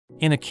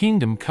In a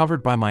kingdom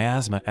covered by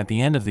miasma at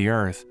the end of the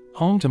earth,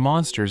 home to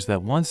monsters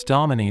that once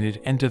dominated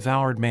and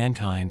devoured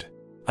mankind,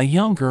 a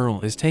young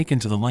girl is taken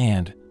to the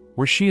land,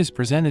 where she is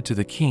presented to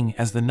the king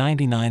as the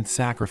 99th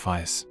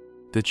sacrifice.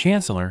 The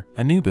chancellor,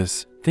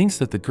 Anubis, thinks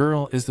that the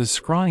girl is the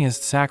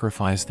scrawniest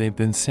sacrifice they've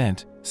been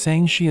sent,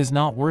 saying she is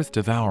not worth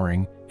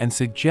devouring, and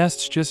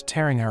suggests just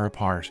tearing her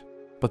apart.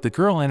 But the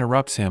girl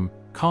interrupts him,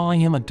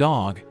 calling him a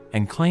dog,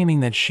 and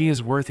claiming that she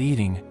is worth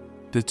eating.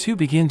 The two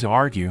begin to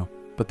argue,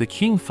 but the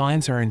king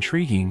finds her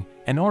intriguing,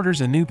 and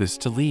orders Anubis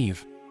to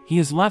leave. He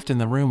is left in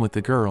the room with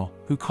the girl,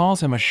 who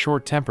calls him a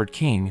short-tempered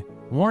king,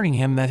 warning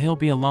him that he'll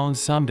be alone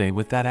someday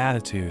with that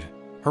attitude.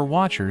 Her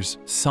watchers,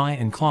 Sai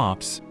and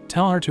Klops,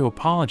 tell her to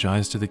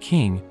apologize to the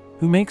king,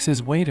 who makes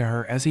his way to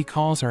her as he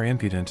calls her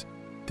impudent.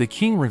 The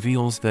king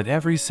reveals that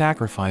every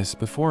sacrifice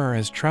before her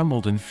has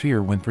trembled in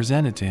fear when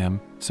presented to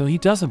him, so he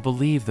doesn't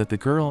believe that the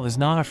girl is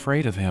not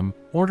afraid of him,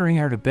 ordering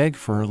her to beg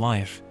for her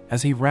life,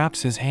 as he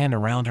wraps his hand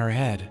around her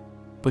head.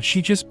 But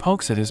she just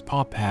pokes at his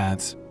paw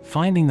pads,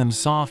 finding them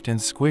soft and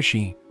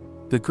squishy.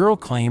 The girl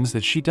claims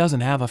that she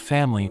doesn't have a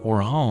family or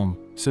a home,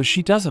 so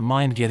she doesn't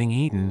mind getting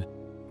eaten.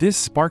 This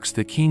sparks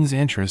the king's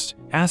interest,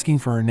 asking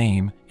for her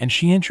name, and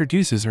she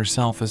introduces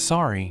herself as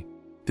Sari.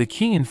 The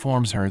king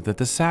informs her that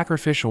the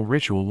sacrificial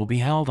ritual will be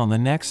held on the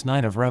next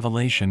night of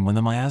revelation when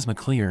the miasma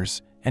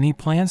clears, and he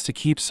plans to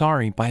keep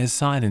Sari by his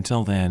side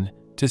until then,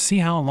 to see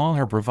how long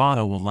her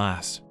bravado will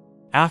last.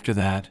 After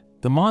that,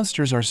 the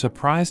monsters are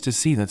surprised to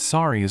see that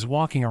Sari is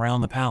walking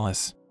around the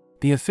palace.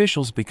 The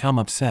officials become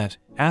upset,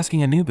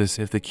 asking Anubis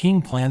if the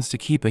king plans to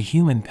keep a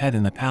human pet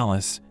in the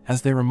palace,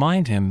 as they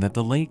remind him that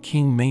the late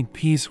king made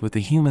peace with the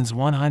humans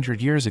 100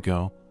 years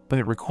ago, but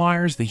it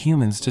requires the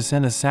humans to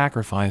send a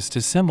sacrifice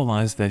to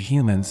symbolize that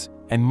humans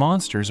and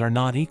monsters are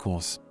not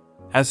equals.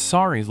 As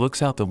Sari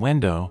looks out the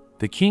window,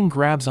 the king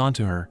grabs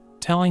onto her,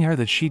 telling her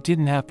that she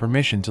didn't have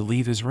permission to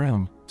leave his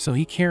room, so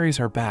he carries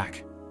her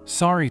back.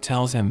 Sari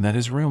tells him that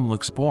his room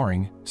looks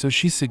boring, so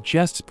she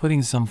suggests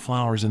putting some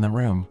flowers in the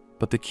room,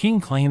 but the king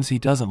claims he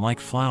doesn't like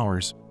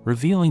flowers,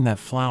 revealing that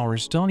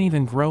flowers don't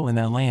even grow in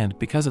that land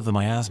because of the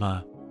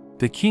miasma.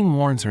 The king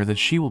warns her that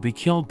she will be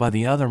killed by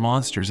the other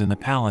monsters in the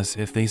palace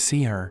if they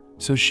see her,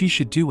 so she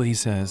should do what he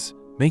says,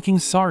 making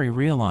Sari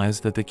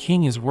realize that the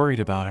king is worried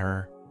about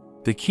her.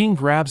 The king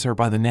grabs her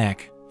by the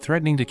neck,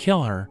 threatening to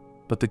kill her,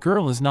 but the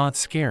girl is not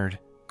scared,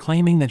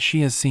 claiming that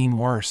she has seen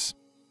worse.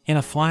 In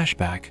a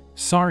flashback,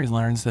 Sari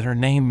learns that her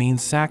name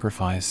means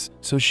sacrifice,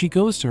 so she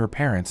goes to her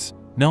parents,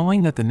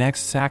 knowing that the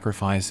next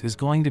sacrifice is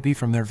going to be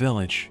from their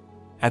village.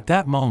 At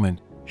that moment,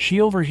 she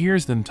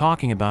overhears them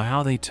talking about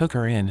how they took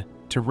her in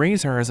to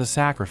raise her as a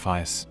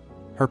sacrifice.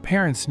 Her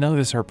parents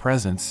notice her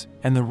presence,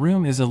 and the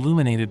room is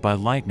illuminated by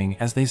lightning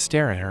as they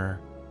stare at her.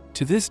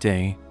 To this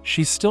day,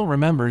 she still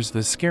remembers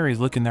the scary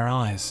look in their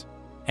eyes.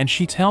 And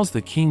she tells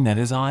the king that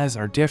his eyes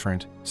are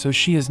different, so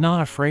she is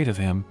not afraid of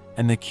him,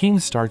 and the king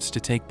starts to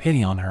take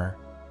pity on her.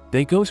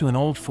 They go to an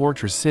old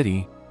fortress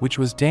city, which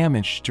was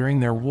damaged during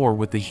their war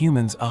with the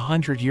humans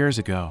 100 years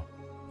ago.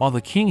 While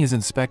the king is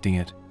inspecting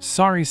it,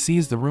 Sari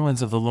sees the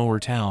ruins of the lower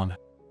town.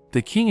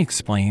 The king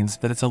explains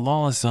that it's a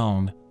lawless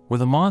zone, where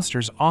the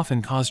monsters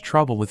often cause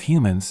trouble with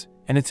humans,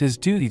 and it's his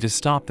duty to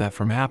stop that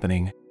from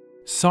happening.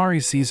 Sari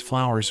sees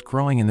flowers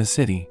growing in the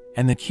city,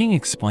 and the king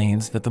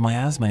explains that the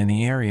miasma in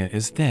the area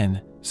is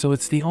thin, so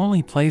it's the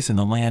only place in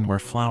the land where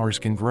flowers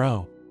can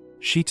grow.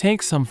 She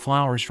takes some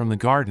flowers from the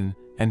garden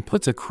and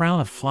puts a crown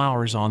of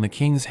flowers on the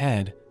king's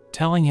head,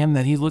 telling him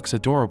that he looks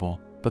adorable,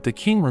 but the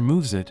king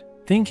removes it,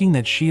 thinking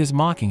that she is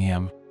mocking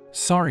him.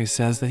 Sari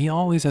says that he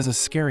always has a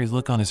scary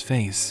look on his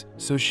face,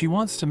 so she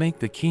wants to make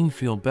the king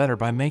feel better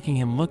by making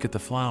him look at the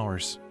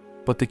flowers.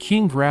 But the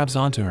king grabs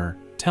onto her,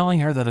 telling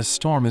her that a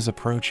storm is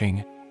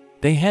approaching.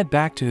 They head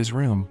back to his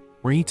room,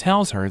 where he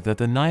tells her that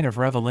the night of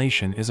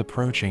revelation is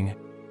approaching.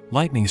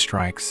 Lightning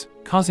strikes,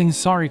 causing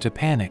Sari to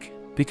panic,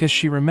 because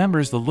she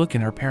remembers the look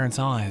in her parents'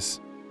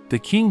 eyes. The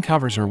king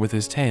covers her with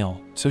his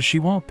tail, so she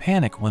won't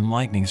panic when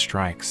lightning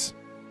strikes.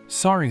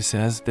 Sari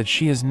says that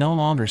she is no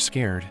longer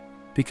scared,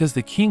 because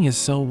the king is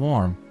so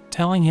warm,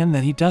 telling him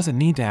that he doesn't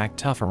need to act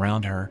tough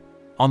around her.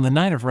 On the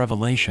night of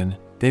revelation,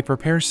 they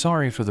prepare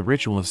Sari for the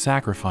ritual of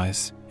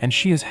sacrifice, and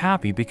she is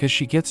happy because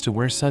she gets to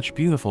wear such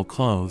beautiful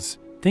clothes,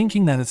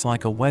 thinking that it's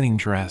like a wedding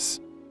dress.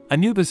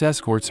 Anubis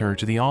escorts her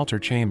to the altar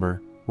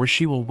chamber, where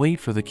she will wait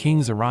for the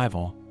king's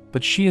arrival,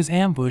 but she is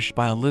ambushed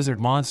by a lizard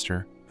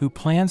monster, who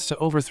plans to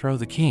overthrow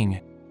the king.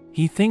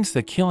 He thinks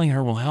that killing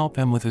her will help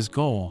him with his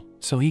goal,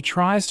 so he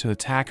tries to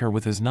attack her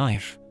with his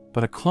knife,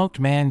 but a cloaked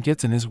man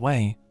gets in his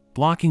way,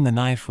 blocking the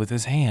knife with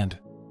his hand.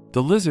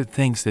 The lizard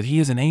thinks that he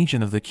is an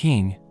agent of the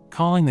king,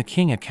 calling the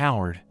king a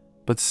coward,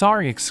 but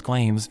Sari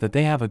exclaims that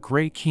they have a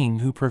great king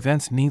who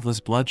prevents needless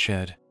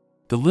bloodshed.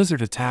 The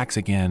lizard attacks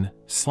again,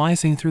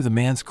 slicing through the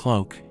man's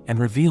cloak and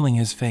revealing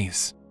his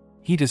face.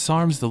 He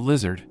disarms the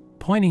lizard,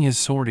 pointing his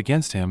sword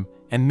against him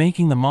and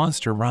making the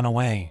monster run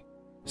away.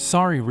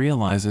 Sari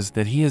realizes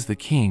that he is the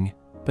king,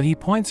 but he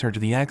points her to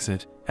the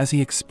exit as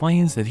he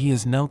explains that he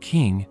is no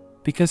king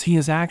because he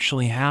is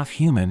actually half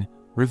human,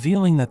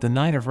 revealing that the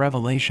night of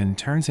revelation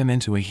turns him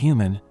into a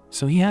human,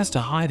 so he has to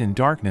hide in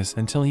darkness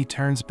until he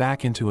turns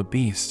back into a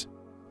beast.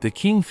 The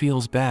king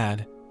feels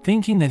bad,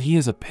 thinking that he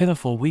is a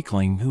pitiful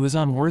weakling who is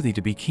unworthy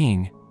to be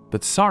king,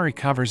 but Sari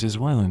covers his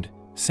wound,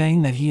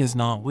 saying that he is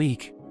not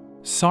weak.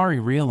 Sari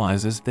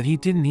realizes that he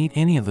didn't eat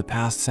any of the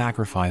past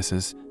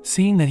sacrifices,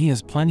 seeing that he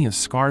has plenty of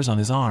scars on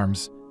his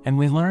arms, and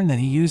we learn that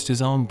he used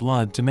his own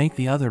blood to make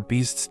the other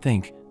beasts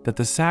think that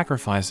the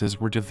sacrifices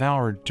were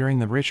devoured during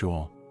the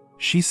ritual.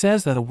 She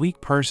says that a weak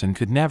person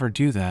could never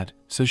do that,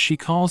 so she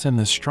calls him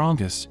the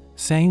strongest,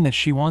 saying that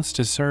she wants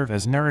to serve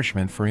as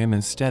nourishment for him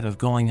instead of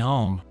going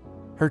home.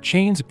 Her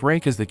chains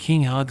break as the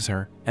king hugs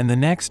her, and the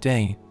next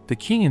day, the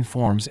king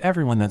informs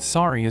everyone that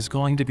Sari is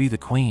going to be the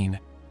queen.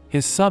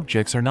 His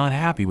subjects are not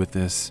happy with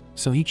this,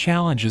 so he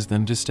challenges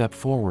them to step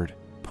forward,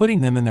 putting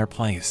them in their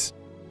place.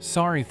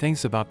 Sari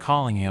thinks about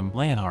calling him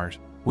Lanhart,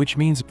 which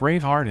means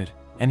brave-hearted,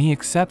 and he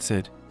accepts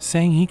it,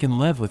 saying he can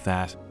live with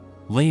that.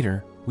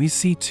 Later, we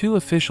see two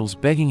officials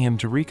begging him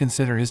to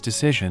reconsider his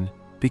decision,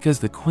 because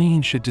the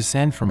queen should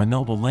descend from a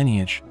noble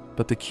lineage,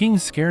 but the king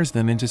scares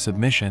them into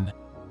submission.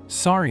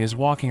 Sari is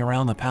walking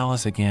around the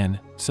palace again,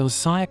 so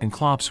Sayak and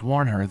Klops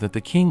warn her that the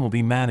king will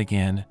be mad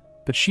again,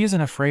 but she isn't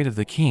afraid of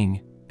the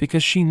king,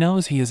 because she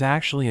knows he is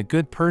actually a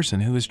good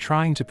person who is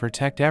trying to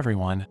protect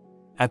everyone.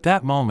 At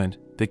that moment,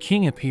 the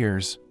king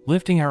appears,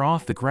 lifting her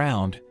off the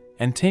ground,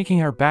 and taking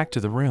her back to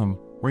the room,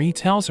 where he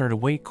tells her to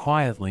wait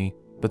quietly,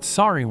 but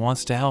Sari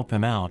wants to help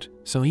him out,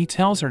 so he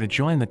tells her to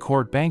join the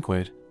court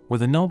banquet, where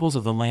the nobles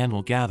of the land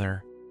will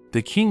gather.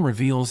 The king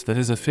reveals that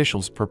his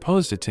officials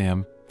proposed it to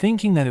him,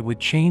 thinking that it would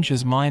change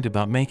his mind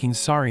about making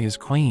Sari his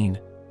queen,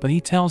 but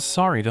he tells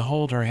Sari to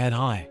hold her head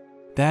high.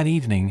 That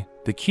evening,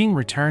 the king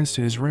returns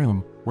to his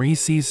room, where he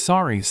sees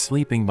Sari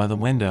sleeping by the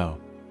window.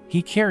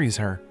 He carries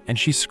her, and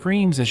she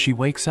screams as she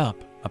wakes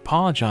up,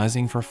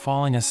 apologizing for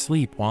falling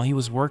asleep while he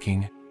was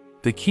working.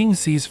 The king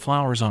sees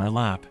flowers on her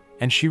lap,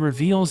 and she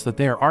reveals that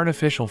they are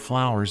artificial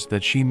flowers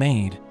that she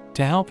made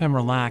to help him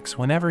relax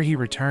whenever he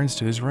returns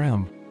to his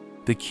room.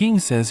 The king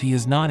says he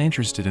is not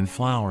interested in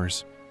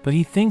flowers, but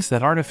he thinks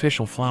that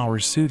artificial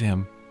flowers suit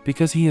him,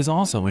 because he is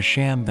also a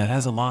sham that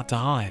has a lot to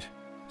hide.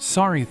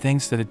 Sari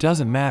thinks that it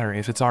doesn't matter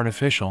if it's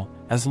artificial,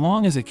 as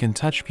long as it can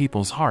touch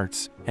people's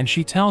hearts, and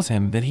she tells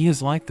him that he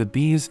is like the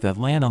bees that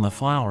land on the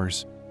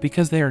flowers,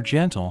 because they are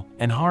gentle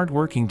and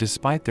hard-working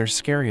despite their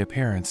scary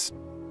appearance.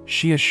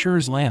 She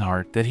assures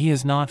Lanhart that he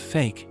is not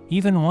fake,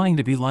 even wanting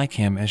to be like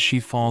him as she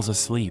falls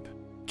asleep.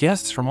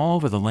 Guests from all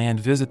over the land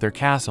visit their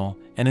castle,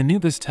 and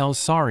Anubis tells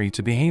Sari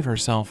to behave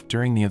herself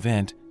during the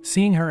event,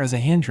 seeing her as a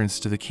hindrance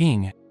to the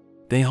king.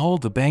 They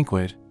hold the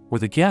banquet, where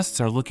the guests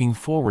are looking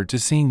forward to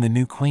seeing the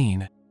new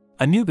queen.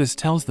 Anubis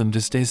tells them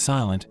to stay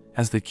silent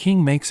as the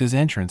king makes his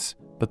entrance,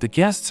 but the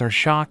guests are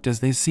shocked as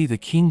they see the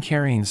king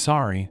carrying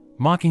Sari,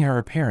 mocking her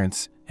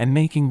appearance, and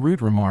making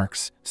rude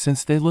remarks,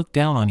 since they look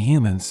down on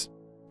humans.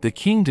 The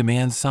king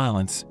demands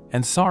silence,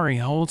 and Sari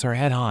holds her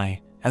head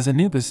high, as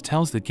Anubis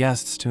tells the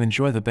guests to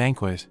enjoy the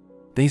banquet.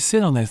 They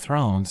sit on their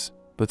thrones,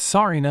 but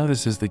Sari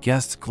notices the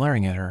guests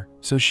glaring at her,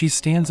 so she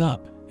stands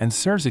up and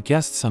serves the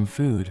guests some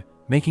food,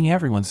 making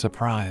everyone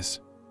surprised.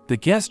 The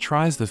guest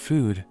tries the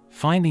food,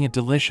 finding it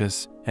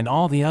delicious, and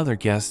all the other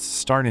guests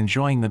start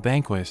enjoying the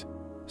banquet.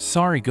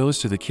 Sari goes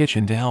to the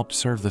kitchen to help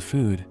serve the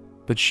food,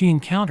 but she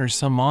encounters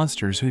some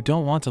monsters who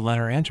don't want to let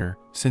her enter,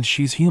 since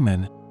she's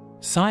human.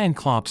 Sai and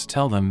Klops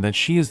tell them that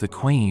she is the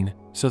queen,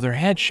 so their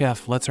head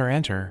chef lets her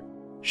enter.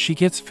 She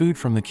gets food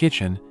from the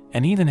kitchen,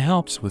 and even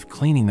helps with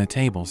cleaning the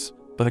tables,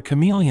 but a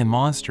chameleon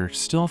monster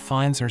still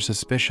finds her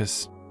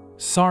suspicious.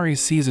 Sari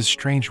sees a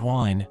strange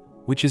wine,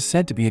 which is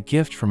said to be a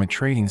gift from a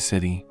trading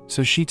city,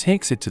 so she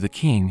takes it to the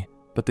king,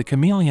 but the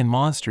chameleon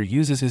monster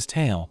uses his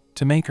tail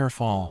to make her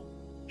fall.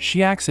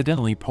 She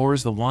accidentally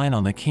pours the wine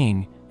on the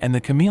king, and the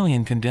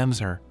chameleon condemns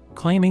her,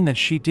 claiming that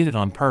she did it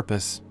on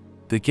purpose.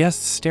 The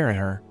guests stare at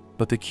her,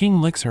 but the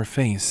king licks her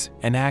face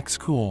and acts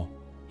cool.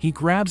 He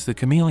grabs the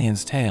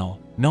chameleon's tail,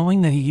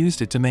 knowing that he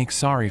used it to make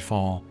Sari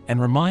fall, and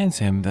reminds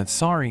him that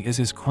Sari is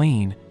his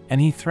queen,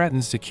 and he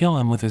threatens to kill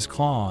him with his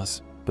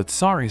claws, but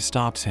Sari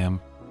stops him.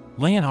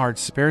 Leonhard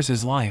spares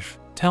his life,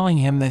 telling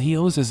him that he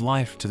owes his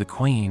life to the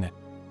queen.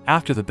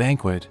 After the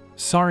banquet,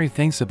 Sari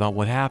thinks about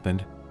what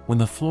happened, when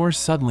the floor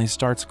suddenly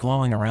starts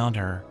glowing around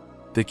her.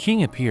 The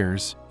king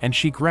appears, and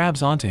she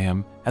grabs onto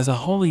him, as a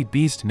holy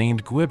beast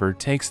named Gwibber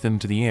takes them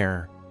to the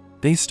air.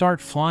 They start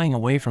flying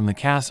away from the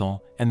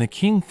castle, and the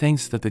king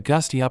thinks that the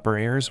gusty upper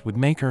airs would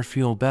make her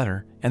feel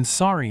better, and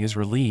Sari is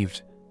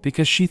relieved,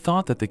 because she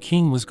thought that the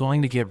king was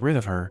going to get rid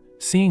of her,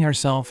 seeing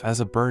herself as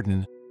a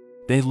burden.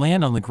 They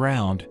land on the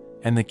ground,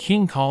 and the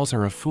king calls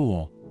her a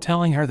fool,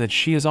 telling her that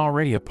she is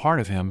already a part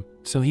of him,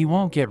 so he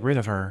won't get rid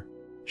of her.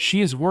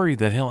 She is worried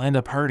that he'll end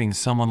up hurting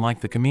someone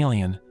like the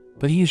chameleon,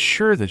 but he is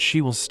sure that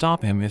she will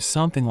stop him if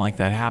something like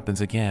that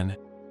happens again.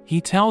 He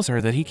tells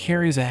her that he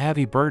carries a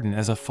heavy burden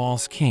as a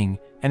false king,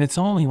 and it's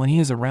only when he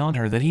is around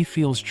her that he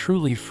feels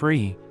truly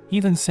free,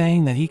 even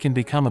saying that he can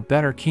become a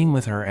better king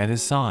with her at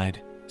his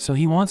side, so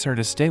he wants her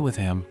to stay with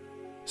him.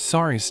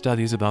 Sari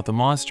studies about the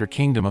monster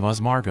kingdom of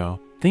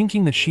Osmargo,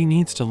 thinking that she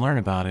needs to learn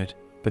about it,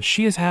 but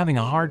she is having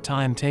a hard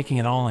time taking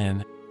it all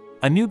in.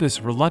 Anubis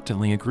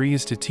reluctantly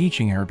agrees to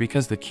teaching her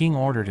because the king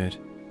ordered it,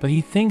 but he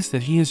thinks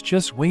that he is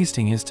just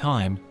wasting his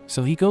time,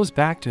 so he goes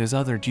back to his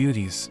other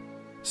duties.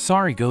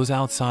 Sari goes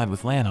outside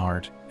with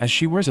Lanhart, as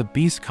she wears a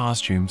beast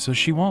costume so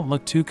she won't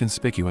look too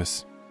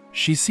conspicuous.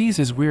 She sees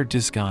his weird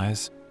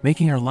disguise,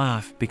 making her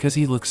laugh because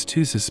he looks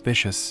too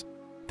suspicious.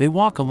 They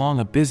walk along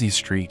a busy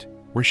street,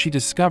 where she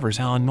discovers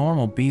how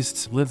normal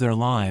beasts live their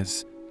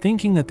lives,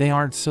 thinking that they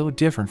aren't so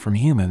different from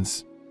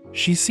humans.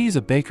 She sees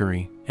a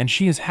bakery, and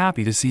she is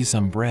happy to see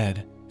some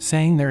bread,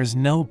 saying there is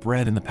no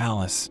bread in the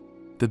palace.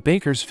 The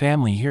baker's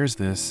family hears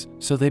this,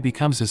 so they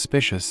become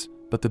suspicious,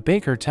 but the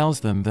baker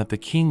tells them that the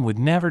king would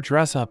never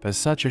dress up as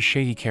such a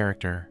shady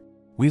character.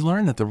 We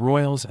learn that the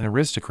royals and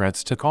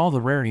aristocrats took all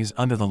the rarities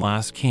under the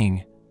last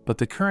king, but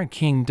the current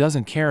king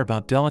doesn't care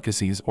about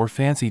delicacies or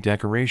fancy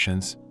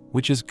decorations,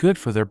 which is good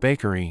for their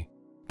bakery.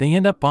 They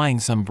end up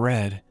buying some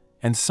bread,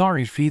 and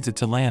Sari feeds it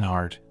to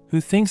Lanhart, who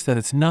thinks that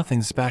it's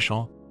nothing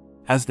special.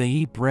 As they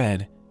eat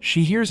bread,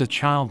 she hears a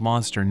child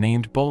monster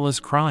named Bolus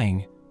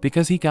crying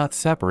because he got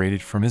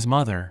separated from his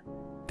mother.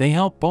 They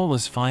help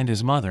Bolus find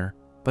his mother,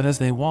 but as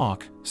they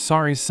walk,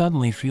 Sari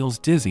suddenly feels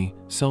dizzy,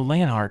 so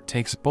Lanhart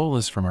takes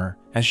Bolus from her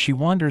as she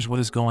wonders what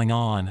is going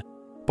on.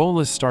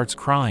 Bolus starts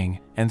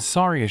crying, and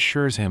Sari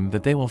assures him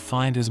that they will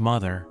find his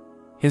mother.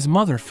 His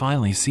mother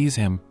finally sees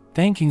him,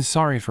 thanking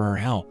Sari for her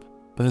help,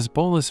 but as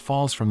Bolus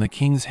falls from the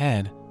king's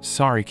head,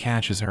 Sari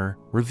catches her,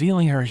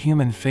 revealing her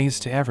human face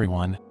to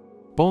everyone.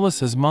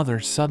 Bolus's mother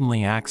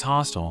suddenly acts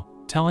hostile,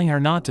 telling her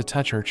not to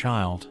touch her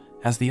child,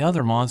 as the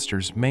other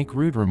monsters make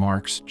rude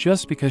remarks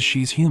just because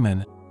she's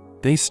human.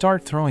 They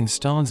start throwing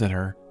stones at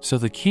her, so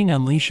the king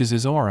unleashes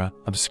his aura,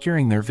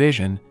 obscuring their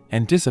vision,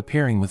 and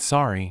disappearing with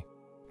Sari.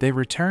 They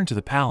return to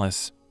the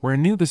palace, where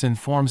Anubis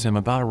informs him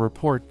about a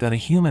report that a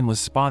human was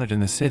spotted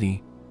in the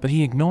city, but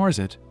he ignores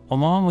it,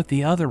 along with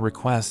the other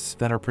requests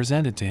that are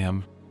presented to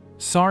him.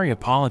 Sari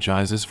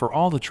apologizes for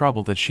all the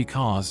trouble that she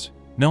caused,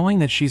 knowing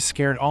that she's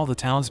scared all the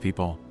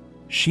townspeople.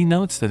 She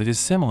notes that it is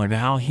similar to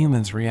how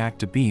humans react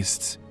to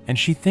beasts, and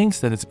she thinks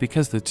that it's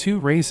because the two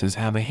races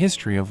have a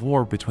history of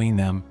war between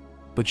them.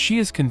 But she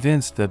is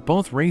convinced that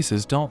both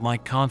races don't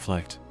like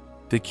conflict.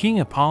 The king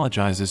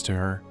apologizes to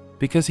her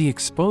because he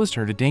exposed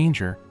her to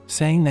danger,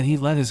 saying that he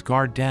let his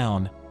guard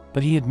down,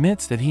 but he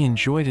admits that he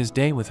enjoyed his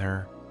day with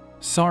her.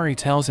 Sari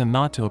tells him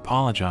not to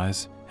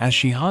apologize, as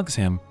she hugs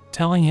him,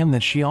 telling him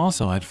that she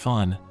also had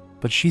fun,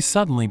 but she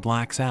suddenly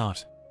blacks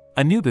out.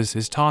 Anubis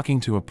is talking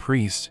to a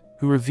priest,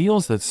 who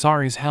reveals that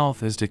Sari's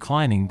health is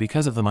declining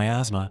because of the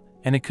miasma,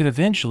 and it could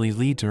eventually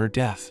lead to her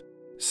death.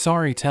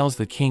 Sari tells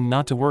the king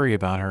not to worry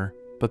about her,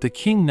 but the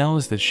king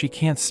knows that she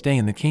can't stay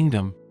in the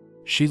kingdom.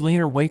 She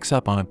later wakes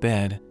up on a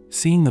bed,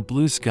 seeing the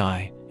blue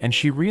sky, and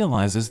she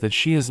realizes that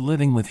she is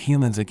living with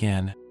humans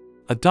again.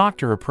 A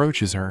doctor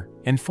approaches her,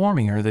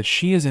 informing her that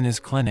she is in his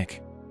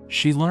clinic.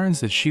 She learns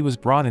that she was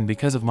brought in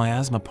because of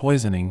miasma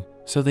poisoning,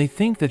 so they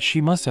think that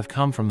she must have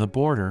come from the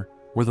border,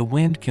 where the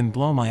wind can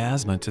blow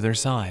miasma to their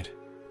side.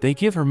 They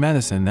give her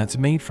medicine that's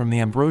made from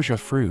the ambrosia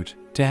fruit,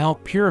 to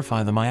help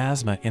purify the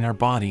miasma in her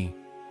body.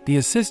 The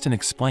assistant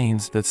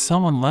explains that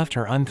someone left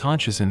her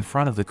unconscious in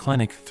front of the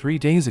clinic 3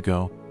 days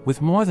ago,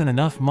 with more than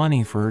enough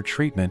money for her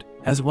treatment,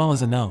 as well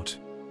as a note.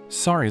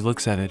 Sari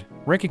looks at it,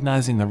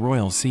 recognizing the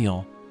royal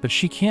seal, but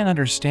she can't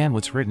understand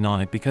what's written on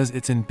it because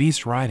it's in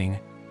beast writing.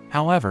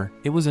 However,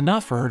 it was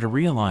enough for her to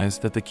realize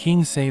that the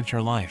king saved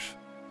her life.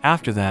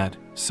 After that,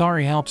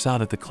 Sari helps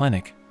out at the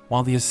clinic,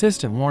 while the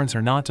assistant warns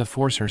her not to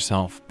force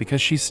herself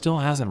because she still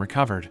hasn't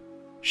recovered.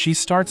 She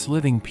starts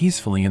living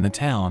peacefully in the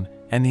town,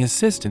 and the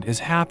assistant is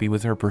happy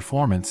with her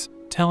performance,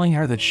 telling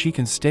her that she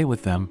can stay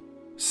with them.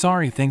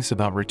 Sari thinks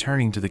about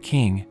returning to the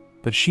king,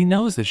 but she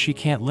knows that she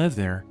can't live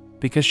there,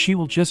 because she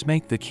will just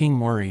make the king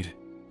worried.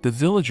 The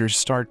villagers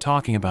start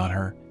talking about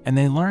her, and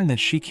they learn that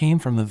she came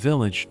from the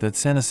village that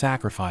sent a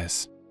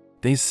sacrifice.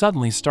 They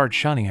suddenly start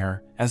shunning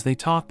her, as they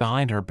talk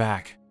behind her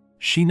back.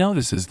 She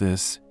notices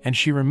this, and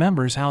she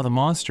remembers how the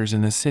monsters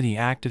in the city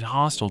acted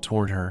hostile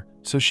toward her,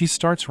 so she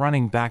starts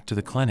running back to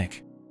the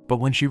clinic.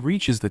 But when she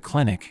reaches the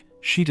clinic,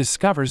 she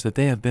discovers that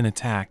they have been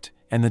attacked,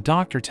 and the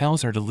doctor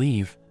tells her to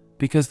leave,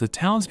 because the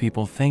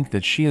townspeople think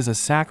that she is a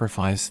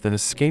sacrifice that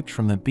escaped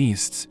from the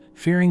beasts,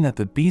 fearing that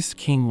the Beast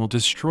King will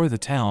destroy the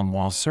town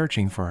while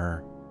searching for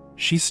her.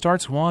 She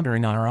starts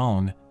wandering on her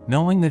own,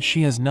 knowing that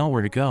she has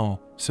nowhere to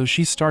go, so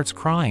she starts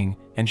crying,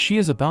 and she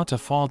is about to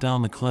fall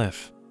down the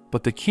cliff.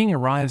 But the king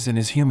arrives in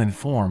his human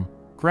form,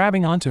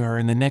 grabbing onto her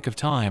in the nick of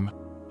time.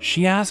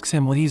 She asks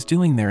him what he's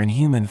doing there in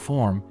human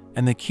form,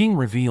 and the king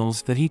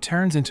reveals that he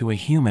turns into a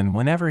human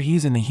whenever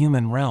he's in the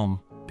human realm,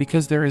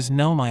 because there is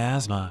no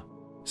miasma.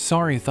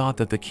 Sari thought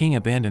that the king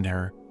abandoned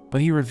her,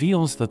 but he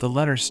reveals that the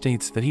letter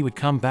states that he would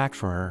come back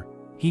for her.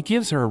 He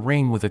gives her a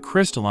ring with a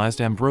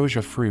crystallized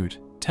ambrosia fruit,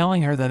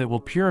 telling her that it will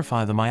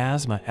purify the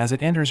miasma as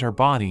it enters her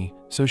body,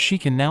 so she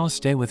can now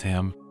stay with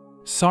him.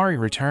 Sari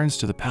returns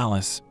to the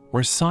palace,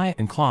 where Syat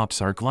and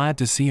Klops are glad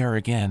to see her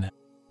again.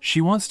 She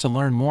wants to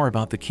learn more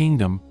about the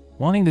kingdom,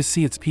 wanting to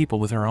see its people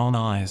with her own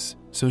eyes,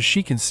 so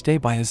she can stay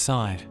by his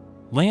side.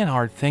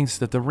 Leonhard thinks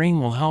that the ring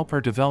will help her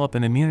develop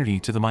an immunity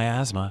to the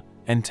miasma,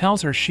 and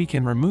tells her she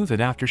can remove it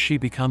after she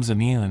becomes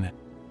immune.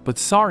 But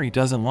Sari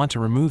doesn't want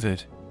to remove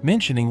it,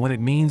 mentioning what it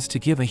means to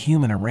give a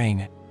human a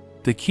ring.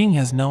 The king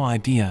has no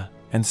idea,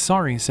 and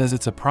Sari says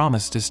it's a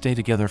promise to stay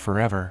together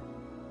forever.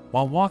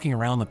 While walking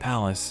around the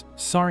palace,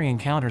 Sari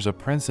encounters a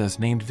princess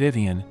named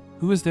Vivian,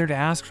 who is there to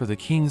ask for the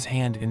king's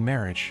hand in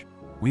marriage.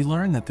 We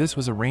learn that this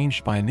was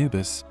arranged by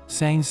Anubis,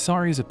 saying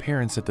Sari's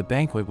appearance at the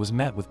banquet was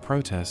met with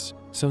protests,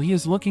 so he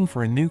is looking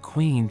for a new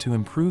queen to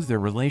improve their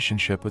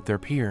relationship with their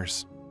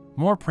peers.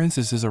 More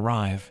princesses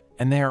arrive,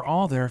 and they are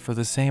all there for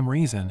the same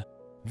reason.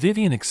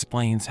 Vivian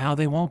explains how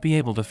they won't be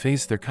able to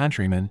face their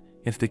countrymen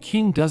if the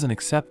king doesn't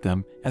accept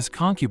them, as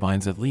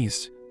concubines at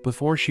least,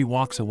 before she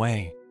walks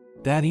away.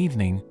 That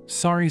evening,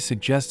 Sari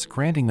suggests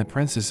granting the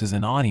princesses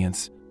an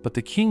audience, but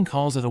the king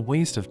calls it a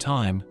waste of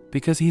time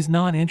because he's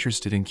not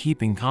interested in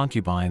keeping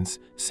concubines,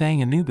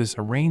 saying Anubis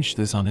arranged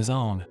this on his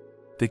own.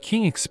 The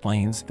king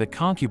explains that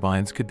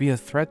concubines could be a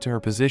threat to her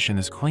position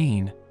as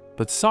queen,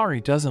 but Sari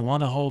doesn't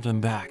want to hold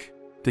him back.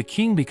 The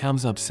king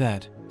becomes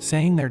upset,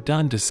 saying they're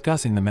done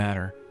discussing the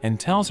matter, and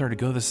tells her to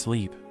go to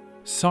sleep.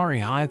 Sari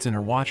hides in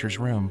her watcher's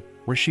room,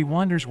 where she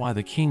wonders why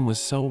the king was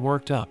so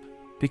worked up,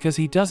 because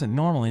he doesn't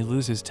normally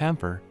lose his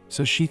temper,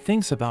 so she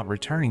thinks about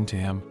returning to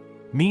him.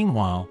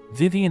 Meanwhile,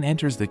 Vivian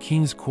enters the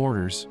king's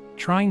quarters,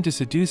 trying to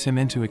seduce him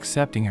into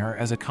accepting her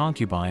as a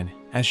concubine,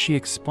 as she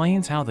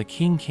explains how the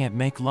king can't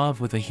make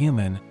love with a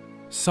human.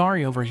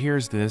 Sari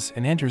overhears this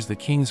and enters the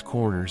king's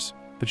quarters,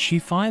 but she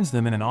finds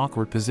them in an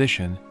awkward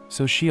position,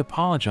 so she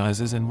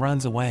apologizes and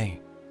runs away.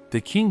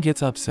 The king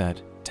gets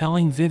upset,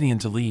 telling Vivian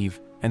to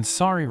leave, and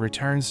Sari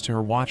returns to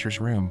her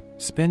watcher's room,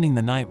 spending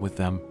the night with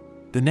them.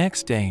 The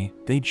next day,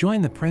 they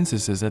join the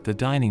princesses at the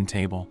dining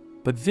table,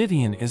 but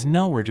Vivian is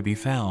nowhere to be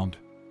found.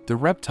 The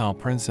reptile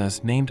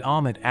princess named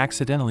Amit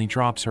accidentally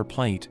drops her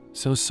plate,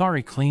 so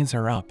Sari cleans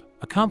her up,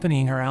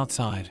 accompanying her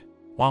outside.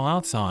 While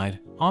outside,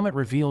 Amit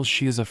reveals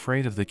she is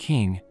afraid of the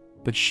king,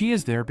 but she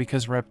is there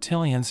because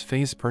reptilians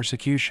face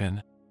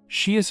persecution.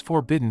 She is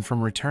forbidden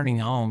from returning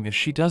home if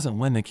she doesn't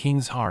win the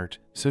king's heart,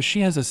 so she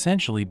has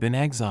essentially been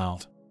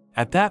exiled.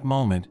 At that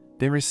moment,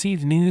 they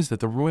receive news that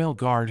the royal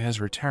guard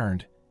has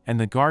returned, and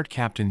the guard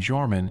captain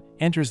Jorman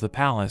enters the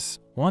palace,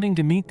 wanting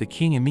to meet the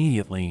king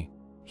immediately.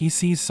 He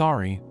sees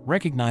Sari,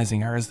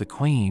 recognizing her as the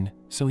queen,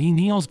 so he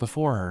kneels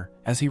before her,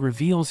 as he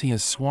reveals he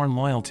has sworn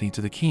loyalty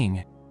to the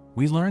king.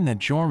 We learn that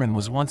Jorman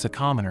was once a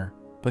commoner,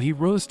 but he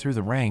rose through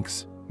the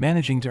ranks,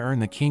 managing to earn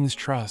the king's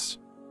trust.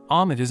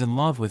 Amit is in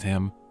love with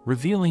him,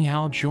 revealing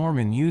how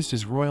Jorman used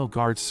his royal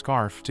guard's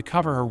scarf to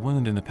cover her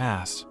wound in the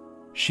past.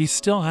 She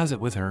still has it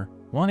with her,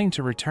 wanting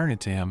to return it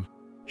to him.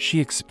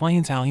 She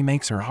explains how he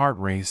makes her heart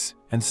race,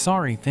 and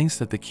Sari thinks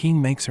that the king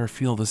makes her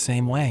feel the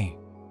same way.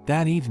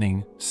 That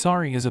evening,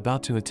 Sari is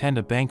about to attend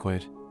a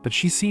banquet, but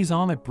she sees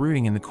Amit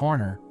brooding in the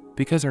corner,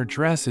 because her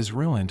dress is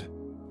ruined.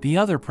 The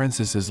other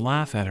princesses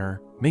laugh at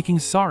her, making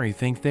Sari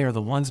think they are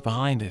the ones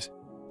behind it.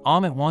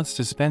 Amit wants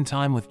to spend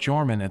time with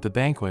Jorman at the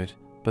banquet,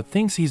 but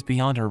thinks he's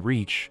beyond her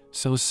reach,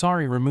 so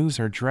Sari removes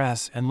her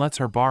dress and lets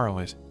her borrow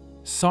it.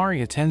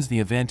 Sari attends the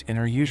event in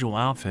her usual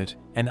outfit,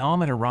 and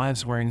Amit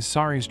arrives wearing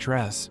Sari's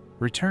dress,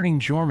 returning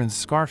Jorman's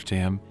scarf to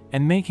him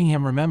and making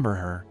him remember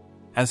her.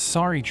 As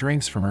Sari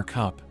drinks from her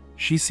cup,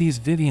 she sees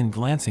Vivian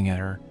glancing at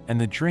her,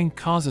 and the drink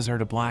causes her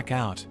to black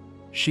out.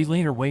 She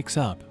later wakes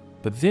up,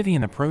 but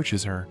Vivian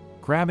approaches her,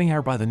 grabbing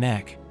her by the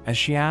neck, as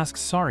she asks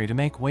Sari to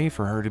make way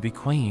for her to be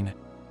queen.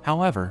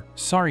 However,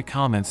 Sari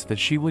comments that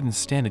she wouldn't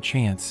stand a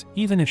chance,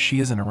 even if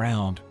she isn't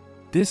around.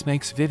 This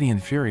makes Vivian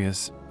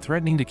furious,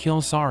 threatening to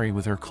kill Sari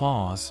with her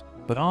claws,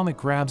 but Amit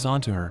grabs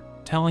onto her,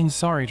 telling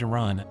Sari to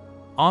run.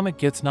 Amit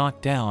gets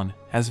knocked down,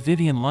 as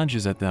Vivian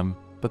lunges at them,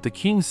 but the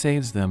king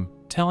saves them,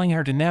 telling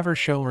her to never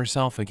show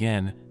herself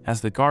again,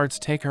 as the guards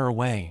take her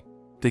away.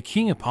 The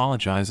king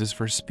apologizes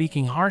for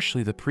speaking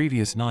harshly the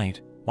previous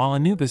night, while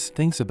Anubis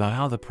thinks about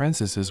how the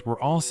princesses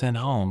were all sent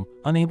home,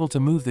 unable to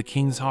move the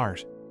king's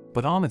heart.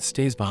 But Amit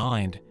stays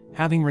behind,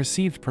 having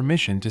received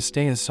permission to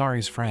stay as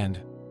Sari's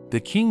friend. The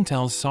king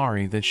tells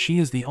Sari that she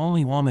is the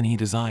only woman he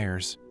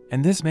desires,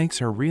 and this makes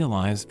her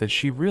realize that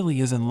she really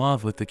is in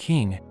love with the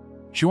king.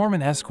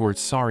 Jorman escorts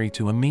Sari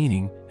to a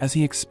meeting, as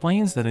he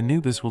explains that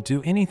Anubis will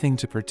do anything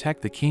to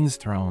protect the king's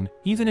throne,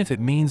 even if it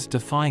means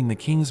defying the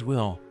king's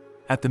will.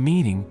 At the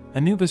meeting,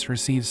 Anubis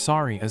receives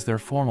Sari as their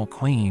formal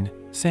queen,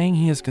 saying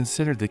he has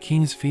considered the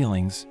king's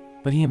feelings,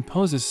 but he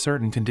imposes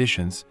certain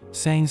conditions,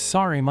 saying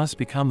Sari must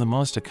become the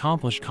most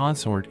accomplished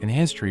consort in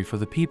history for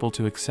the people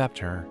to accept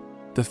her.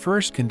 The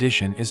first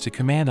condition is to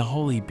command a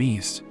holy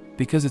beast,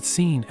 because it's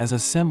seen as a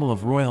symbol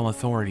of royal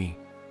authority.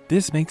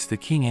 This makes the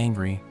king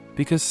angry,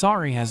 because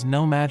Sari has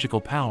no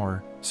magical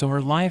power, so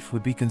her life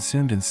would be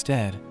consumed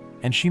instead,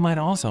 and she might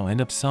also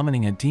end up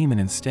summoning a demon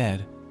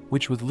instead,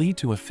 which would lead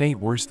to a fate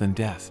worse than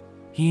death.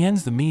 He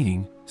ends the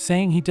meeting,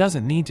 saying he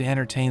doesn't need to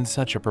entertain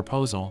such a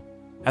proposal.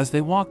 As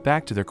they walk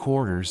back to their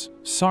quarters,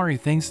 Sari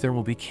thinks there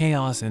will be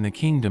chaos in the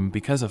kingdom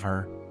because of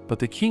her, but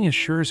the king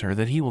assures her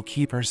that he will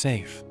keep her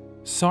safe.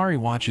 Sari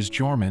watches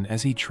Jorman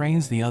as he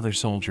trains the other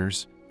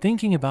soldiers,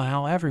 thinking about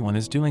how everyone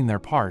is doing their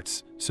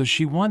parts, so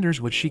she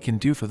wonders what she can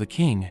do for the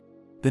king.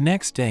 The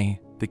next day,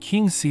 the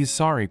king sees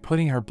Sari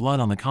putting her blood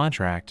on the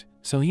contract,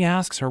 so he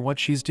asks her what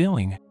she's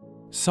doing.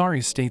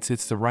 Sari states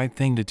it's the right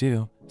thing to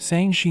do,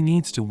 saying she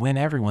needs to win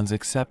everyone's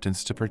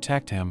acceptance to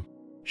protect him.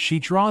 She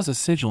draws a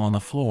sigil on the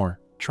floor,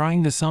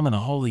 trying to summon a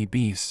holy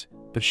beast,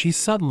 but she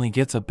suddenly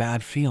gets a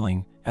bad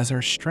feeling as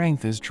her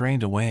strength is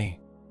drained away.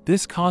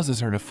 This causes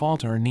her to fall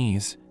to her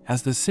knees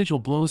as the sigil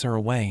blows her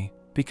away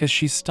because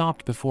she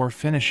stopped before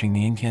finishing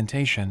the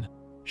incantation.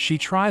 She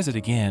tries it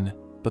again,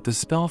 but the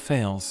spell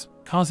fails,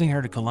 causing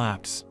her to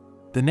collapse.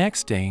 The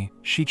next day,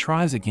 she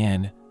tries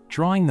again,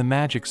 drawing the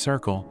magic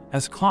circle,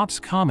 as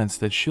Klops comments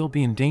that she'll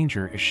be in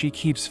danger if she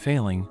keeps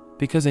failing,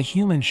 because a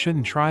human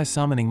shouldn't try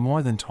summoning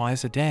more than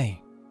twice a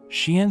day.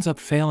 She ends up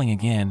failing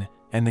again,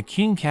 and the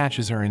king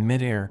catches her in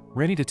midair,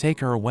 ready to take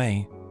her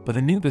away, but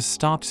Anubis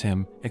stops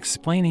him,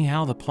 explaining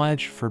how the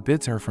pledge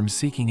forbids her from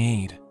seeking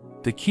aid.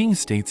 The king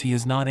states he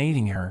is not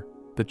aiding her,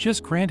 but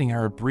just granting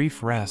her a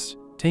brief rest,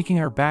 taking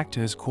her back to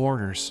his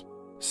quarters.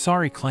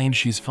 Sari claims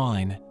she's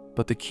fine,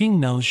 but the king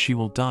knows she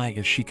will die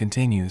if she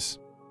continues.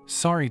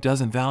 Sari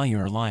doesn't value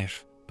her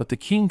life, but the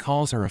king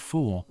calls her a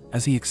fool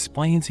as he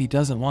explains he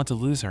doesn't want to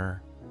lose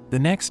her. The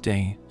next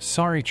day,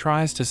 Sari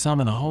tries to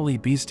summon a holy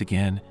beast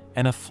again,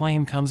 and a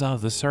flame comes out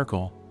of the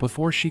circle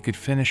before she could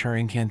finish her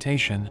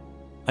incantation.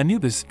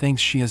 Anubis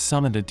thinks she has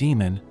summoned a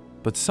demon,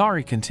 but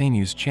Sari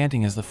continues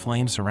chanting as the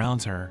flame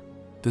surrounds her.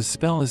 The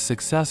spell is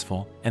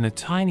successful, and a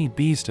tiny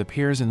beast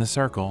appears in the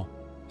circle.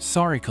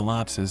 Sari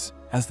collapses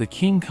as the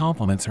king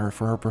compliments her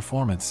for her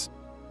performance.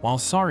 While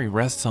Sari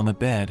rests on the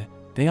bed,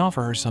 they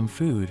offer her some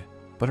food,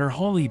 but her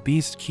holy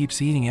beast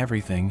keeps eating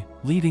everything,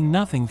 leaving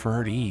nothing for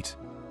her to eat.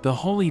 The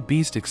holy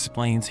beast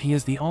explains he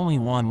is the only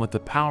one with the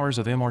powers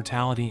of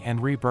immortality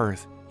and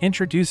rebirth,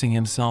 introducing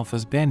himself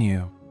as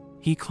Bennu.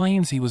 He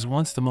claims he was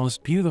once the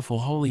most beautiful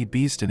holy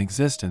beast in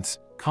existence,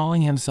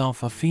 calling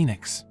himself a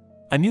phoenix.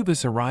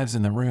 Anubis arrives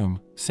in the room,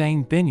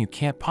 saying Bennu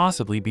can't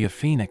possibly be a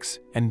phoenix,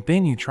 and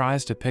Bennu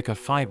tries to pick a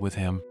fight with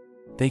him.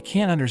 They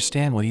can't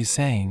understand what he's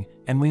saying,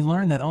 and we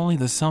learn that only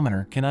the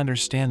summoner can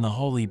understand the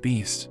holy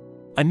beast.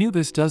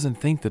 Anubis doesn't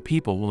think the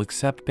people will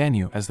accept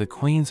Bennu as the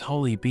queen's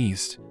holy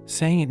beast,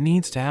 saying it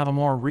needs to have a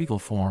more regal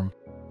form.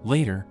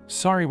 Later,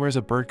 Sari wears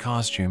a bird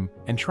costume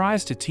and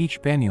tries to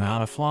teach Bennu how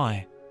to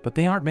fly, but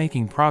they aren't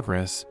making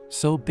progress,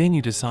 so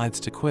Bennu decides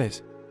to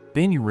quit.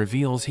 Bennu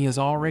reveals he has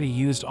already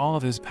used all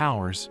of his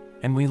powers,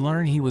 and we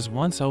learn he was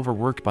once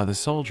overworked by the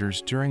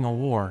soldiers during a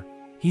war.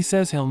 He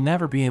says he'll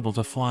never be able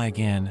to fly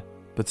again,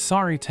 but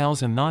Sari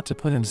tells him not to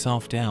put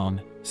himself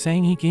down,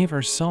 saying he gave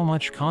her so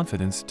much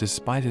confidence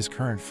despite his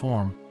current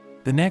form.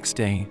 The next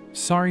day,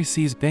 Sari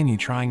sees Bennu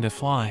trying to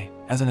fly,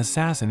 as an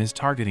assassin is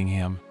targeting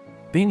him.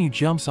 Bennu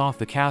jumps off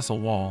the castle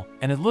wall,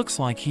 and it looks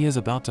like he is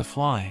about to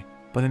fly,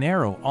 but an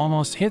arrow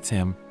almost hits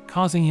him,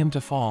 causing him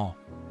to fall.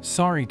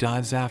 Sari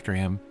dives after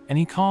him, and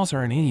he calls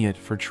her an idiot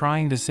for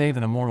trying to save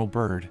an immortal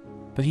bird,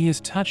 but he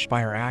is touched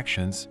by her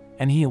actions,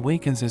 and he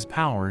awakens his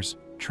powers,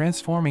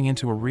 transforming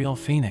into a real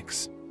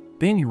phoenix.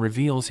 Bennu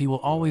reveals he will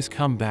always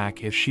come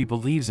back if she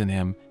believes in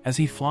him as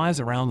he flies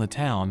around the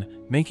town,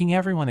 making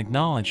everyone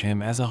acknowledge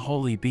him as a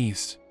holy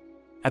beast.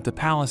 At the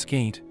palace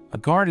gate, a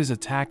guard is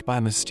attacked by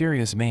a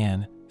mysterious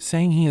man,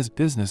 saying he has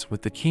business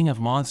with the king of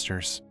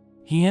monsters.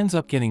 He ends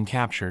up getting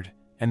captured,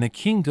 and the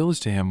king goes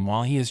to him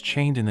while he is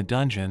chained in the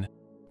dungeon.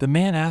 The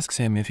man asks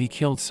him if he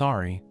killed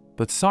Sari,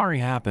 but Sari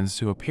happens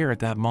to appear at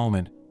that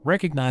moment,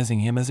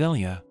 recognizing him as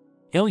Ilya.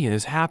 Ilya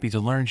is happy to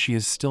learn she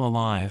is still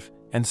alive,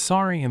 and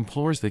Sari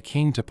implores the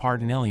king to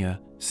pardon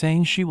Ilya,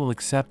 saying she will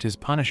accept his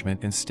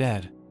punishment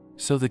instead.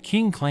 So the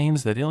king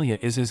claims that Ilya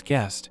is his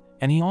guest,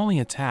 and he only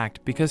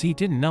attacked because he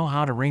didn't know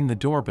how to ring the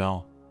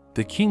doorbell.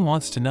 The king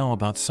wants to know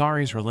about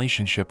Sari's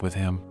relationship with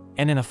him,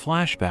 and in a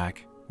flashback,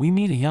 we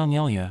meet a young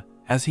Ilya.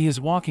 As he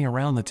is walking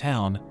around the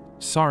town,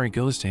 Sari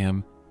goes to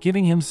him,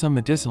 giving him some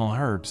medicinal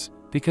herbs,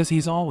 because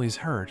he's always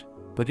hurt.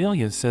 But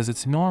Ilya says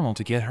it's normal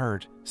to get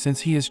hurt, since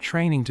he is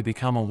training to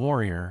become a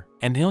warrior,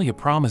 and Ilya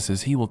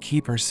promises he will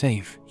keep her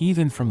safe,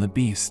 even from the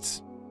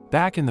beasts.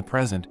 Back in the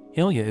present,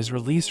 Ilya is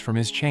released from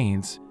his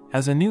chains,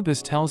 as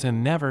Anubis tells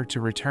him never to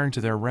return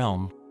to their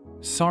realm.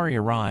 Sari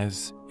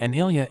arrives, and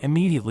Ilya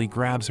immediately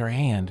grabs her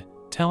hand,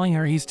 telling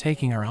her he's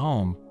taking her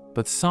home,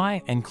 but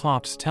Sai and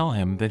Klops tell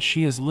him that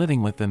she is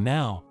living with them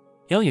now.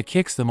 Ilya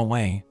kicks them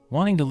away,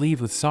 wanting to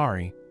leave with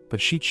Sari, but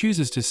she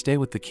chooses to stay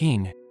with the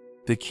king.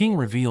 The king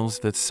reveals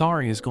that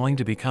Sari is going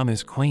to become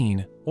his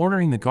queen,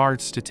 ordering the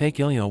guards to take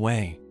Ilya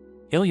away.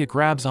 Ilya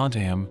grabs onto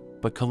him,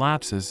 but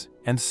collapses,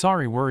 and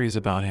Sari worries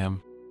about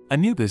him.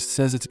 Anubis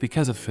says it's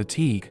because of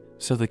fatigue,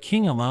 so the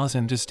king allows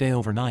him to stay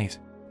overnight.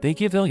 They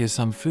give Ilya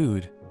some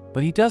food,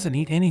 but he doesn't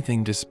eat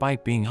anything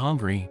despite being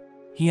hungry.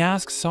 He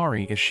asks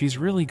Sari if she's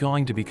really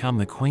going to become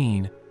the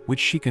queen, which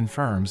she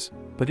confirms,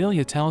 but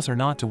Ilya tells her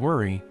not to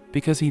worry,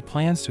 because he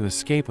plans to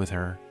escape with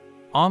her.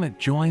 Amit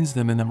joins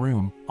them in the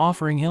room,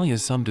 offering Ilya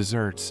some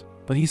desserts,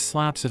 but he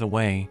slaps it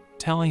away,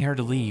 telling her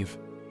to leave.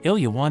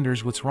 Ilya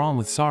wonders what's wrong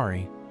with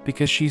Sari,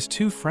 because she's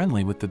too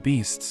friendly with the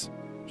beasts.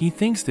 He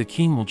thinks the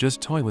king will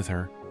just toy with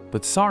her,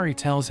 but Sari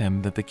tells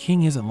him that the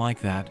king isn't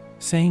like that,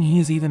 saying he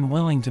is even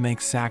willing to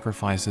make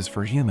sacrifices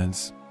for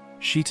humans.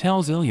 She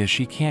tells Ilya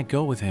she can't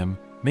go with him,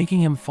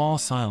 making him fall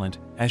silent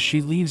as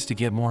she leaves to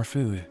get more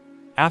food.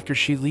 After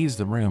she leaves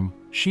the room,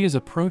 she is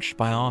approached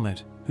by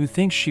Amit, who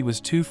thinks she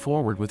was too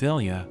forward with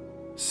Ilya.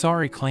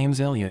 Sari claims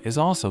Ilya is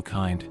also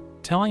kind,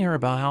 telling her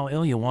about how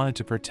Ilya wanted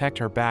to protect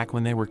her back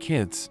when they were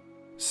kids.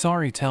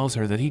 Sari tells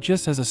her that he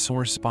just has a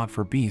sore spot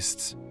for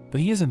beasts, but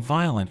he isn't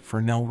violent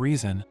for no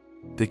reason.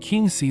 The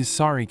king sees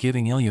Sari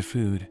giving Ilya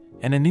food,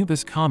 and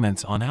Anubis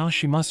comments on how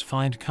she must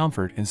find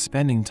comfort in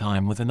spending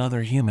time with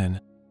another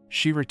human.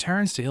 She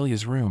returns to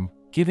Ilya's room,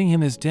 giving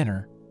him his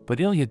dinner, but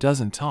Ilya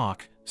doesn't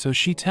talk, so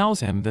she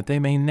tells him that they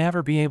may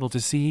never be able to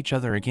see each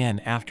other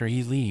again after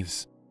he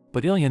leaves.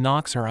 But Ilya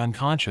knocks her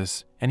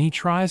unconscious, and he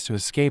tries to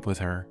escape with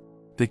her.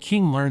 The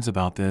king learns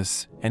about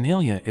this, and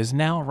Ilya is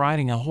now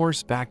riding a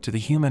horse back to the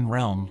human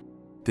realm.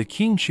 The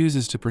king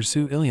chooses to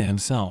pursue Ilya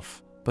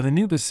himself, but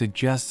Anubis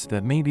suggests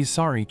that maybe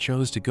Sari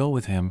chose to go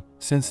with him,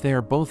 since they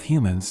are both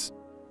humans.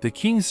 The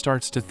king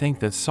starts to think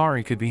that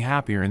Sari could be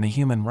happier in the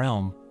human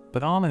realm,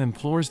 but Amit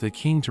implores the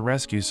king to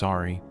rescue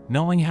Sari,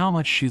 knowing how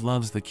much she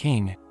loves the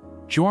king.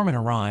 Jorman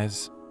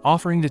arrives,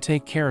 offering to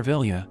take care of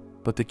Ilya,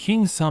 but the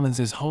king summons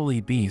his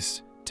holy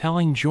beast,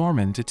 telling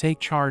Jorman to take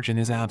charge in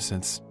his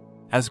absence.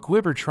 As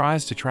Gwibber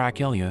tries to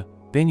track Ilya,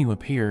 Bennu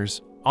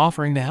appears,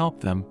 offering to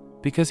help them,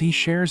 because he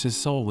shares his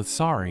soul with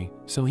Sari,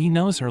 so he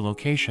knows her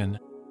location.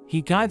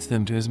 He guides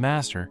them to his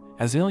master,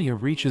 as Ilya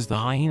reaches the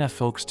hyena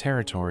folk's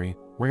territory,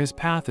 where his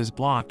path is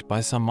blocked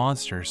by some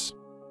monsters.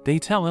 They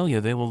tell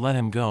Ilya they will let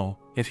him go,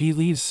 if he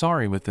leaves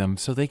Sari with them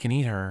so they can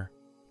eat her.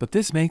 But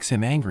this makes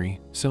him angry,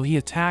 so he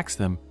attacks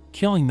them,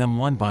 killing them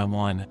one by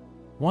one.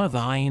 One of the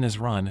hyenas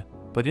run,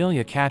 but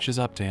Ilya catches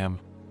up to him.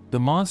 The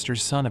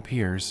monster's son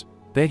appears,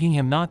 begging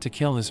him not to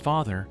kill his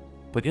father,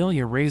 but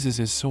Ilya raises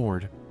his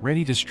sword,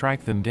 ready to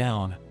strike them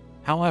down.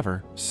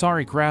 However,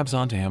 Sari grabs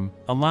onto him,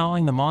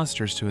 allowing the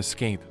monsters to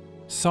escape.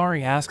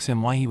 Sari asks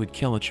him why he would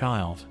kill a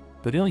child,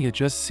 but Ilya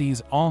just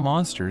sees all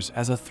monsters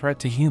as a threat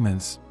to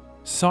humans.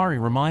 Sari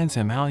reminds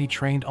him how he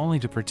trained only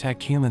to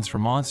protect humans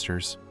from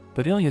monsters,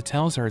 but Ilya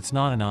tells her it's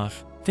not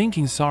enough,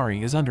 thinking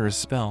Sari is under a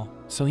spell,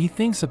 so he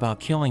thinks about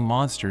killing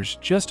monsters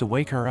just to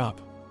wake her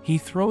up. He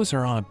throws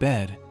her on a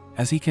bed,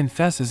 as he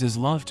confesses his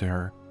love to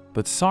her,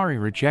 but Sari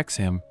rejects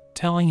him,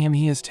 telling him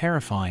he is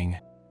terrifying.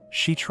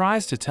 She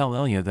tries to tell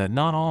Ilya that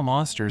not all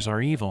monsters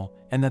are evil,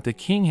 and that the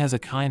king has a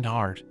kind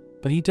heart,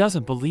 but he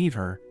doesn't believe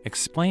her,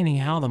 explaining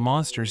how the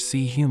monsters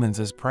see humans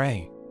as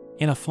prey.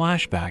 In a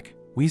flashback,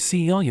 we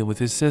see Ilya with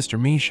his sister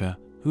Misha,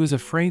 who is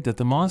afraid that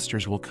the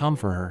monsters will come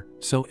for her,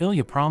 so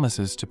Ilya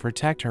promises to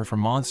protect her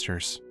from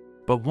monsters.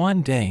 But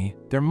one day,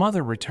 their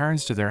mother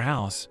returns to their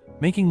house,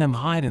 making them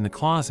hide in the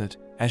closet,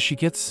 as she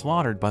gets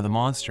slaughtered by the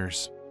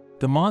monsters.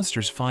 The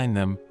monsters find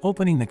them,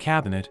 opening the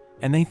cabinet,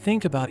 and they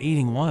think about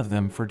eating one of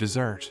them for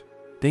dessert.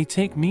 They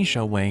take Misha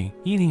away,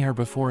 eating her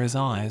before his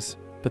eyes,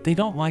 but they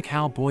don't like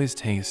how boys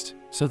taste,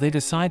 so they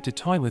decide to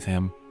toy with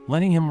him,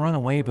 letting him run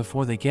away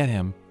before they get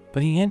him,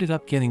 but he ended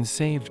up getting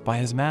saved by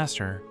his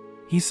master.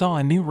 He saw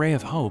a new ray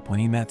of hope when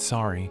he met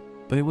Sari,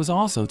 but it was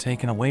also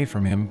taken away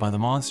from him by the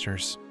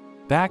monsters.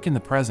 Back in the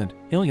present,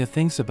 Ilya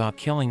thinks about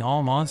killing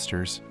all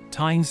monsters,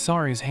 tying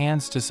Sari's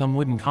hands to some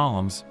wooden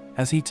columns,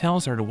 as he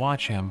tells her to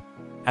watch him.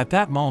 At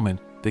that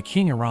moment, the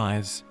king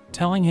arrives,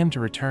 telling him to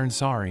return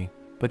Sari,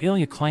 but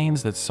Ilya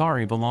claims that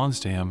Sari belongs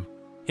to him.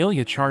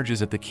 Ilya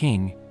charges at the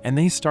king, and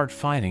they start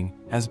fighting,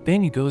 as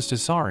Bennu goes to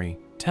Sari,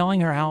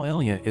 telling her how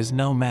Ilya is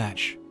no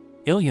match.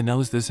 Ilya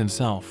knows this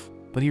himself,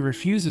 but he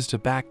refuses to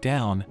back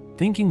down,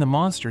 thinking the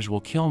monsters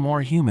will kill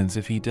more humans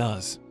if he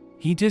does.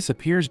 He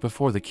disappears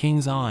before the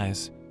king's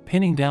eyes,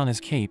 pinning down his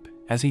cape,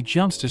 as he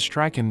jumps to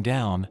strike him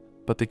down,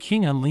 but the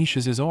king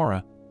unleashes his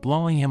aura,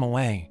 blowing him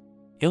away.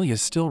 Ilya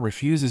still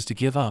refuses to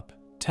give up,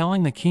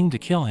 telling the king to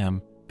kill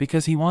him,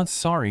 because he wants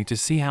Sari to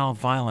see how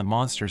violent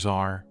monsters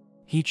are.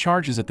 He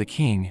charges at the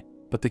king,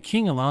 but the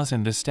king allows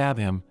him to stab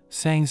him,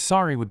 saying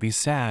Sari would be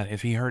sad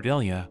if he hurt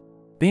Ilya.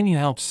 Bennu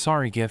helps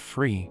Sari get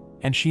free,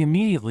 and she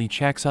immediately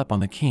checks up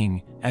on the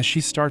king, as she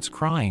starts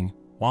crying,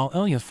 while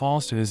Ilya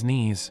falls to his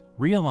knees,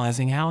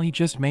 realizing how he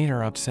just made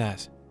her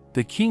upset.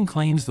 The king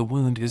claims the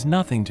wound is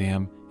nothing to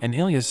him, and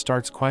Ilya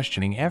starts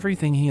questioning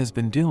everything he has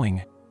been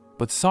doing.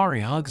 But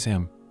Sari hugs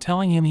him,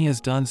 telling him he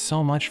has done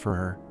so much for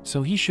her,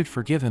 so he should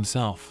forgive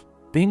himself.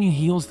 Bennu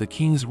heals the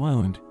king's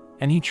wound,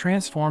 and he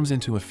transforms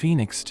into a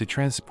phoenix to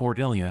transport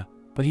Ilya,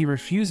 but he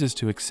refuses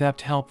to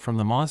accept help from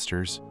the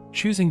monsters,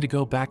 choosing to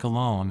go back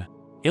alone.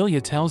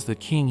 Ilya tells the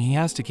king he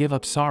has to give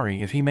up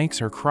Sari if he makes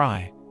her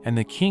cry, and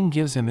the king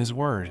gives him his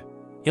word.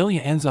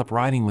 Ilya ends up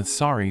riding with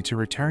Sari to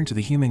return to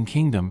the human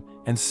kingdom,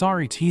 and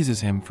Sari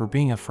teases him for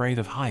being afraid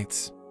of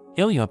heights.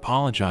 Ilya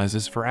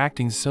apologizes for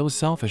acting so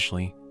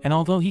selfishly, and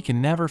although he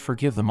can never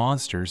forgive the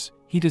monsters,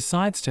 he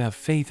decides to have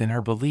faith in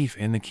her belief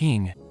in the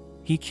king.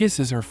 He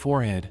kisses her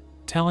forehead,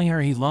 telling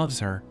her he loves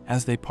her,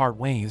 as they part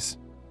ways.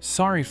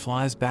 Sari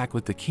flies back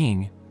with the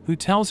king, who who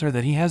tells her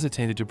that he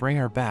hesitated to bring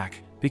her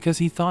back because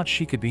he thought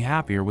she could be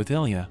happier with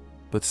Ilya,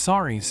 but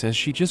Sari says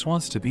she just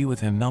wants to be with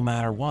him no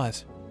matter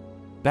what.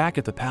 Back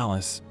at the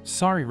palace,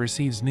 Sari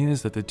receives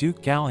news that the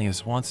Duke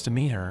Gallius wants to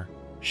meet her.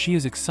 She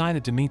is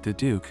excited to meet the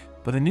Duke,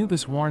 but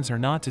Anubis warns her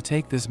not to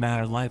take this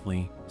matter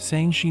lightly,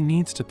 saying she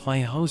needs to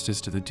play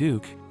hostess to the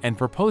Duke and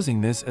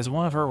proposing this as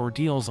one of her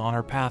ordeals on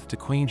her path to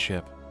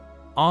queenship.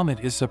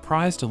 Amit is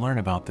surprised to learn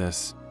about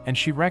this, and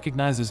she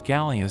recognizes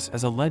Gallius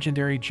as a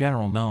legendary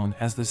general known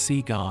as the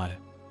Sea God.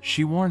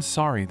 She warns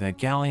Sari that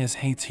Gallius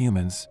hates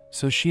humans,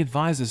 so she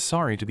advises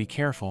Sari to be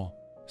careful.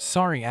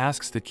 Sari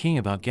asks the king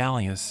about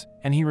Gallius,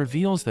 and he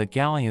reveals that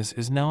Gallius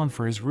is known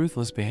for his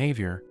ruthless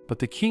behavior, but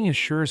the king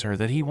assures her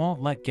that he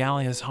won't let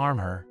Gallius harm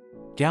her.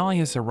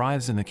 Gallius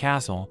arrives in the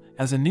castle,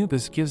 as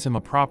Anubis gives him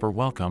a proper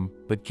welcome,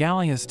 but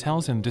Gallius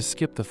tells him to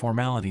skip the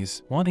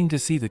formalities, wanting to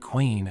see the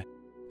queen.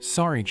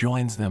 Sari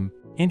joins them,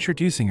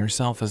 introducing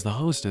herself as the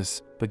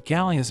hostess, but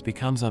Gallius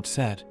becomes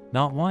upset,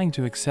 not wanting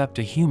to accept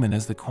a human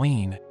as the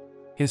queen.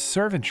 His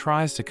servant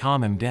tries to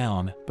calm him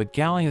down, but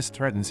Gallius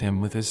threatens him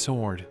with his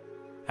sword.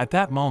 At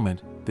that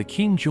moment, the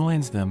king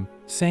joins them,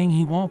 saying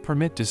he won't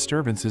permit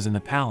disturbances in the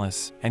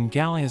palace, and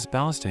Gallius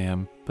bows to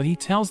him, but he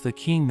tells the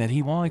king that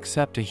he won't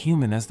accept a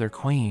human as their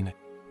queen.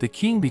 The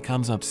king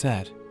becomes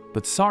upset,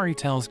 but Sari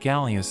tells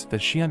Gallius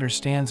that she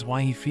understands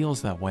why he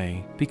feels that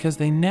way, because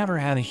they never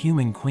had a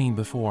human queen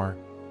before.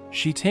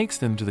 She takes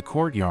them to the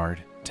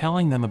courtyard,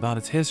 telling them about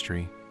its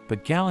history,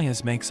 but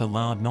Gallius makes a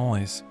loud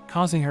noise,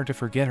 causing her to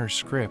forget her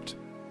script.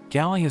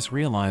 Gallius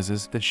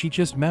realizes that she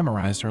just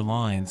memorized her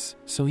lines,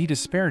 so he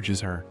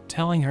disparages her,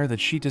 telling her that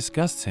she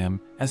disgusts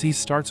him as he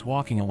starts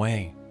walking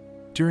away.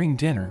 During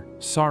dinner,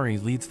 Sari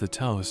leads the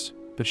toast,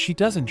 but she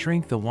doesn't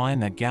drink the wine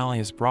that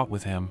Gallius brought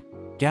with him.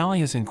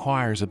 Gallius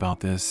inquires about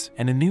this,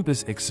 and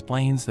Anubis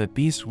explains that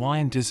beast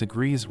wine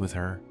disagrees with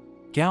her.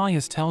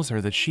 Gallius tells her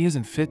that she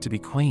isn't fit to be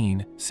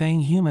queen, saying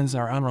humans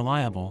are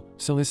unreliable,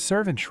 so his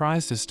servant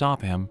tries to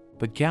stop him,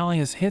 but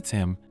Gallius hits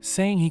him,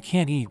 saying he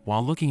can't eat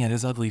while looking at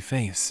his ugly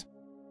face.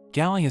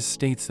 Gallius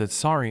states that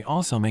Sari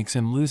also makes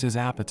him lose his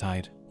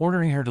appetite,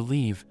 ordering her to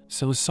leave,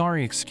 so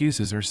Sari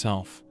excuses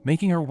herself,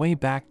 making her way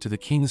back to the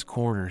king's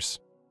quarters.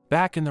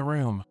 Back in the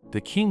room, the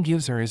king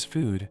gives her his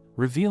food,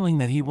 revealing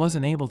that he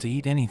wasn't able to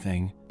eat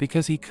anything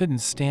because he couldn't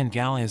stand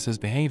Gallius's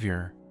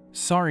behavior.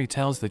 Sari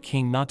tells the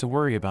king not to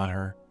worry about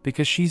her,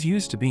 because she's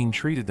used to being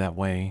treated that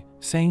way,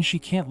 saying she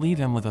can't leave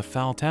him with a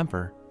foul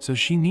temper, so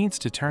she needs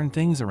to turn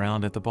things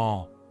around at the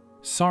ball.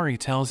 Sari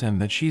tells him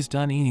that she's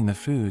done eating the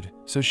food,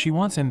 so she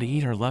wants him to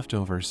eat her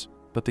leftovers,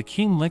 but the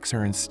king licks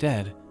her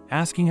instead,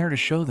 asking her to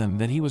show them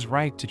that he was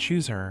right to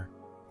choose her.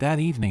 That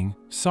evening,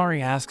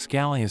 Sari asks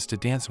Gallius to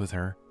dance with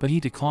her, but he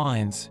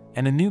declines,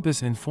 and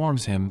Anubis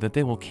informs him that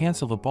they will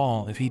cancel the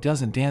ball if he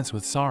doesn't dance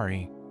with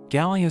Sari.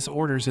 Gallius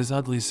orders his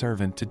ugly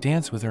servant to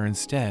dance with her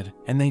instead,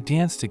 and they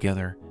dance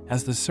together,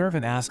 as the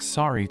servant asks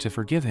Sari to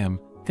forgive him,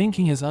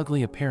 thinking his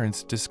ugly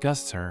appearance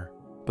disgusts her.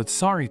 But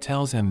Sari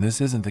tells him this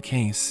isn't the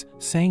case,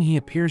 saying he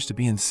appears to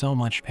be in so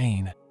much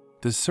pain.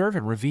 The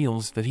servant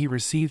reveals that he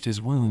received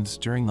his wounds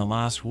during the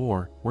last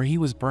war, where he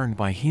was burned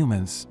by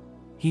humans.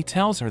 He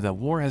tells her that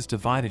war has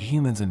divided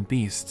humans and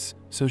beasts,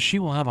 so she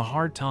will have a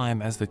hard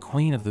time as the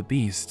queen of the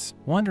beasts,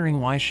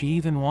 wondering why she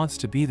even wants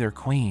to be their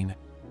queen.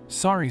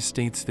 Sari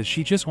states that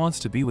she just wants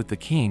to be with the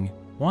king,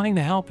 wanting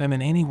to help him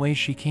in any way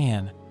she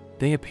can.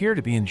 They appear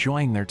to be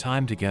enjoying their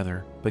time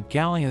together, but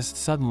Gallius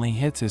suddenly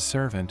hits his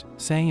servant,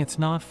 saying it's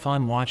not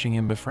fun watching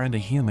him befriend a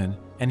human,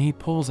 and he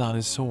pulls out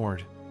his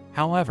sword.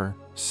 However,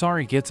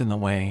 Sari gets in the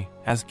way,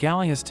 as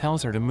Gallius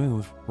tells her to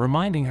move,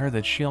 reminding her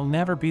that she'll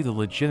never be the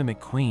legitimate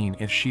queen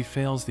if she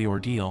fails the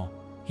ordeal.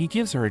 He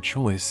gives her a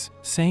choice,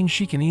 saying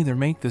she can either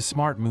make the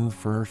smart move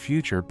for her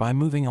future by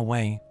moving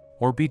away,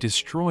 or be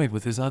destroyed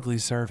with his ugly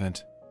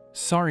servant.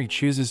 Sari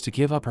chooses to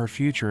give up her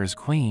future as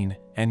queen,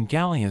 and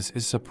Gallius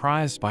is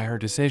surprised by her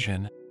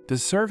decision. The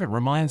servant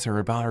reminds her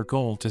about her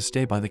goal to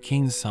stay by the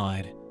king's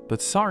side,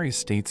 but Sari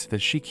states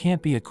that she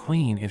can't be a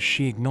queen if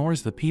she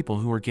ignores the people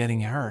who are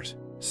getting hurt.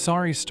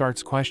 Sari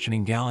starts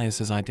questioning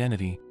Gallius's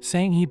identity,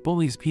 saying he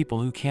bullies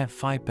people who can't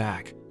fight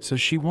back, so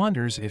she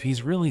wonders if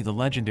he's really the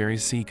legendary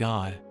sea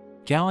god.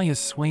 Gallius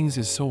swings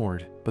his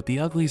sword, but the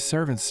ugly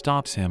servant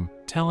stops him,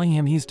 telling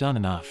him he's done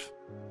enough.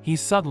 He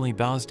suddenly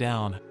bows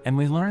down, and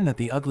we learn that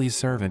the ugly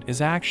servant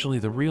is actually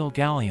the real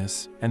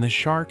Gallius, and the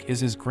shark is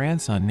his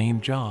grandson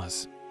named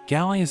Jaws.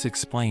 Gallius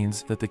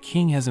explains that the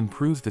king has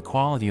improved the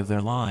quality of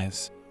their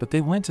lives, but they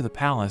went to the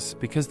palace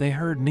because they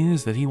heard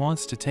news that he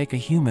wants to take a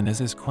human as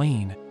his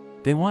queen.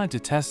 They wanted to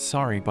test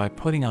Sari by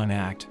putting on an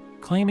act,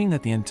 claiming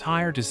that the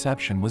entire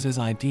deception was his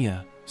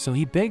idea, so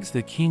he begs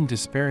the king to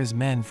spare his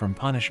men from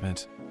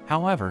punishment.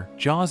 However,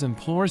 Jaws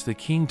implores the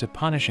king to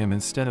punish him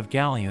instead of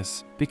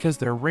Gallius, because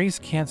their race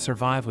can't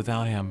survive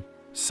without him.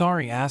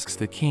 Sari asks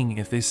the king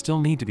if they still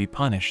need to be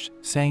punished,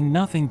 saying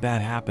nothing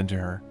bad happened to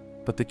her,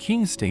 but the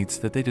king states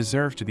that they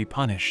deserve to be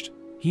punished.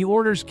 He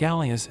orders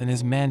Gallius and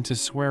his men to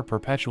swear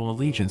perpetual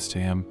allegiance to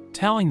him,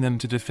 telling them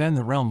to defend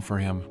the realm for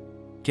him.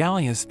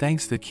 Gallius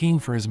thanks the king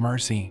for his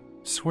mercy,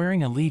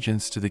 swearing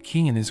allegiance to the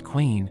king and his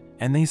queen,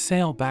 and they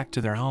sail back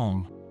to their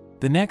home.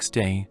 The next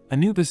day,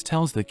 Anubis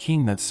tells the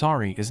king that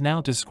Sari is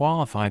now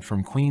disqualified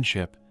from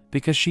queenship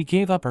because she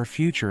gave up her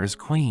future as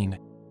queen.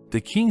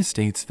 The king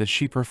states that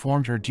she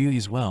performed her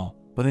duties well,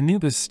 but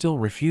Anubis still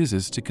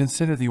refuses to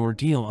consider the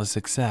ordeal a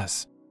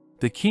success.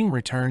 The king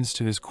returns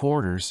to his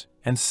quarters,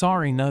 and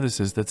Sari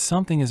notices that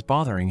something is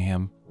bothering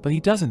him, but he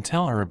doesn't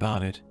tell her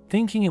about it,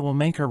 thinking it will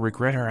make her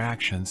regret her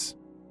actions.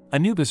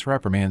 Anubis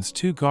reprimands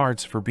 2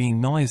 guards for being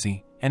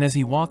noisy, and as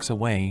he walks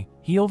away,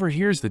 he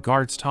overhears the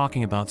guards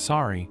talking about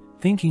Sari,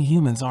 thinking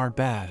humans are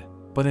bad.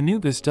 But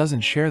Anubis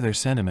doesn't share their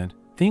sentiment,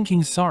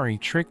 thinking Sari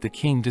tricked the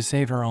king to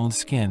save her own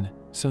skin,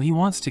 so he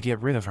wants to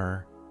get rid of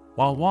her.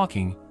 While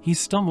walking, he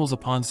stumbles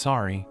upon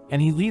Sari,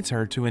 and he leads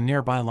her to a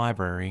nearby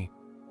library.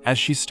 As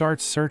she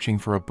starts searching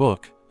for a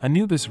book,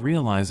 Anubis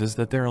realizes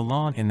that they're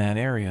alone in that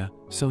area,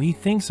 so he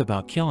thinks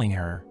about killing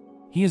her.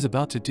 He is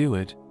about to do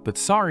it, but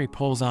Sari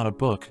pulls out a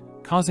book,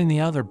 causing the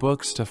other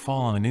books to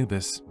fall on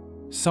Anubis.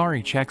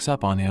 Sari checks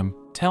up on him,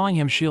 telling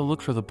him she'll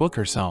look for the book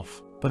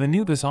herself, but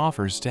Anubis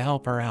offers to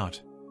help her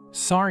out.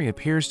 Sari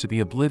appears to be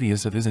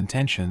oblivious of his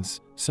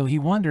intentions, so he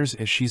wonders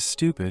if she's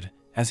stupid,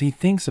 as he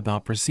thinks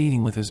about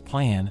proceeding with his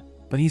plan,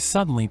 but he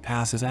suddenly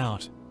passes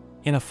out.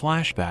 In a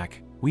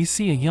flashback, we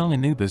see a young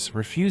Anubis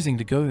refusing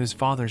to go to his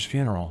father's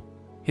funeral.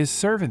 His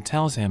servant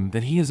tells him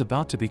that he is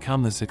about to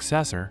become the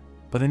successor,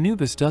 but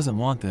Anubis doesn't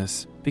want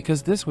this,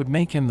 because this would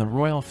make him the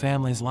royal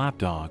family's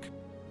lapdog.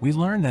 We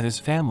learn that his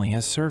family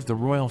has served the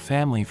royal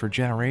family for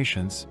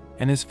generations,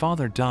 and his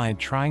father died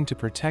trying to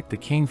protect the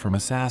king from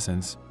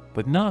assassins,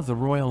 but none of the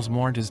royals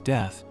mourned his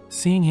death,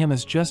 seeing him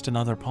as just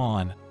another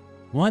pawn.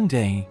 One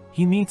day,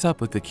 he meets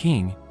up with the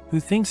king, who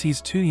thinks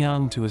he's too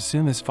young to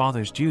assume his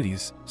father's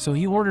duties, so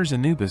he orders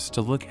Anubis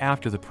to look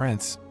after the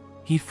prince.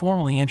 He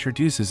formally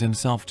introduces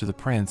himself to the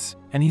prince,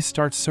 and he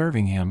starts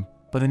serving him,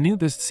 but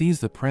Anubis sees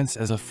the prince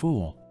as a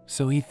fool,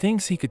 so he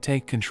thinks he could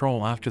take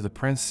control after the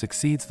prince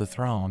succeeds the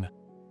throne.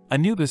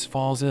 Anubis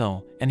falls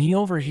ill, and he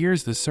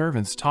overhears the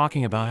servants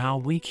talking about how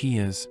weak he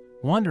is,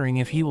 wondering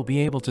if he will be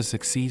able to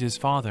succeed his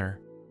father.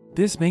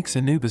 This makes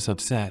Anubis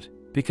upset,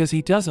 because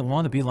he doesn't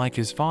want to be like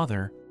his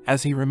father,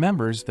 as he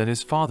remembers that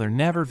his father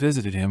never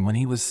visited him when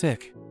he was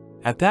sick.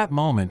 At that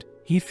moment,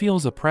 he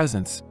feels a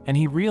presence, and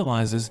he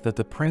realizes that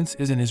the prince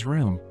is in his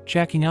room,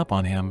 checking up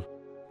on him.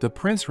 The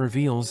prince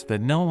reveals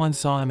that no one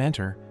saw him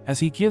enter, as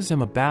he gives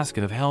him a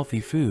basket of healthy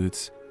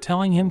foods,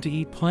 telling him to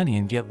eat plenty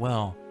and get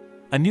well.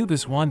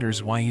 Anubis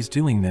wonders why he's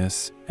doing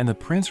this, and the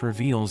prince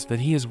reveals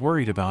that he is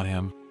worried about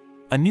him.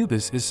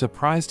 Anubis is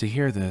surprised to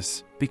hear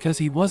this, because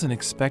he wasn't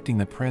expecting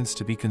the prince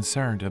to be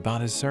concerned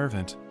about his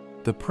servant.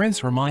 The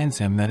prince reminds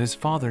him that his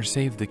father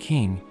saved the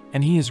king,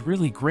 and he is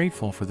really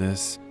grateful for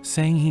this,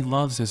 saying he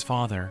loves his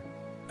father.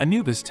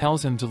 Anubis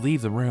tells him to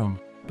leave the room,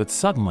 but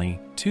suddenly,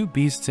 2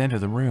 beasts enter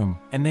the room,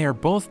 and they are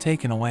both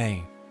taken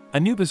away.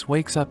 Anubis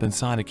wakes up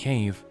inside a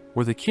cave,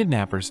 where the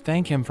kidnappers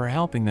thank him for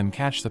helping them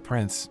catch the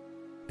prince.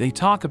 They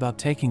talk about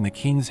taking the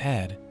king's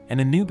head, and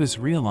Anubis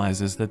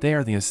realizes that they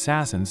are the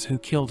assassins who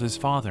killed his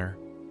father.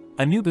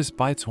 Anubis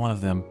bites one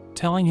of them,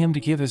 telling him to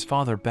give his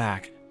father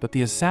back, but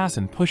the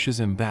assassin pushes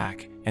him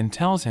back, and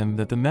tells him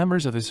that the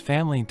members of his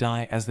family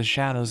die as the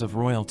shadows of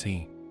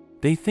royalty.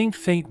 They think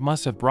fate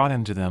must have brought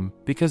him to them,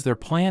 because their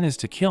plan is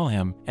to kill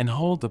him and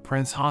hold the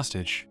prince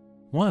hostage.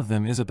 One of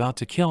them is about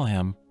to kill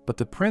him, but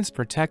the prince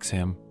protects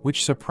him,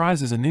 which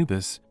surprises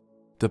Anubis.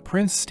 The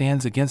prince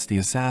stands against the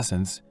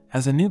assassins,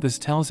 as Anubis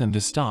tells him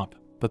to stop,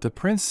 but the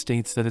prince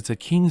states that it's a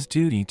king's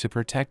duty to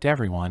protect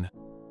everyone.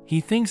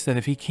 He thinks that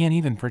if he can't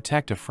even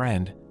protect a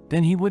friend,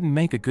 then he wouldn't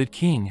make a good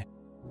king.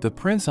 The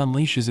prince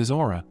unleashes his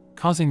aura,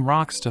 causing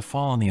rocks to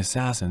fall on the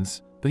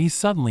assassins, but he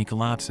suddenly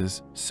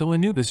collapses, so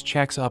Anubis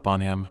checks up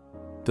on him.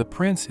 The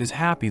prince is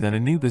happy that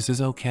Anubis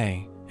is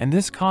okay, and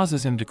this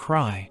causes him to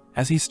cry,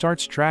 as he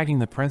starts dragging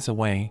the prince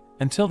away,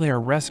 until they are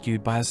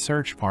rescued by a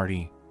search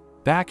party.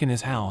 Back in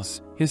his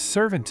house, his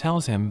servant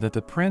tells him that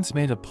the prince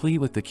made a plea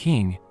with the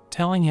king,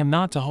 telling him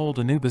not to hold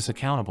Anubis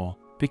accountable,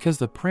 because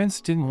the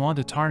prince didn't want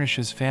to tarnish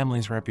his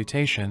family's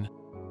reputation.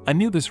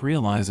 Anubis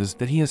realizes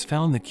that he has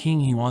found the king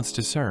he wants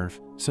to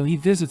serve, so he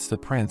visits the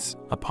prince,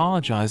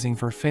 apologizing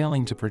for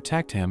failing to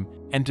protect him,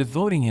 and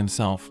devoting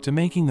himself to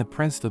making the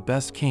prince the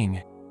best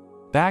king.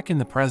 Back in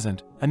the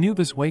present,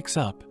 Anubis wakes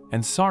up,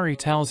 and Sari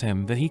tells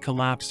him that he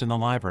collapsed in the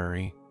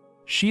library.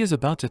 She is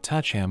about to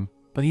touch him,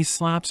 but he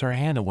slaps her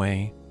hand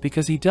away,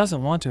 because he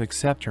doesn't want to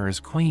accept her as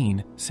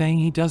queen, saying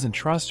he doesn't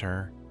trust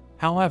her.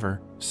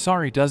 However,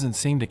 Sari doesn't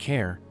seem to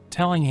care,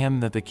 telling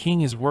him that the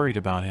king is worried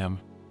about him.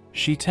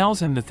 She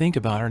tells him to think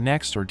about her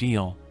next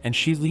ordeal, and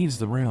she leaves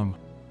the room.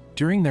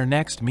 During their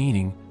next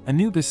meeting,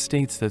 Anubis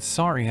states that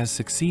Sari has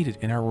succeeded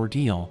in her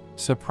ordeal,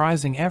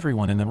 surprising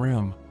everyone in the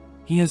room.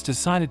 He has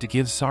decided to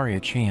give Sari a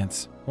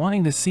chance,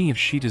 wanting to see if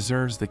she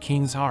deserves the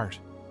king's heart.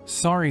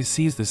 Sari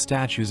sees the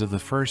statues of the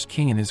first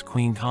king and his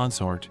queen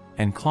consort,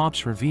 and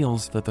Klops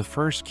reveals that the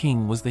first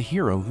king was the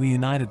hero who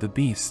united the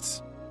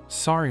beasts.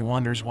 Sari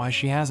wonders why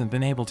she hasn't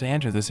been able to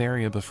enter this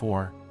area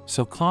before,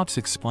 so Klops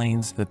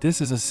explains that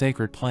this is a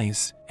sacred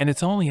place, and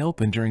it's only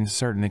open during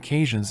certain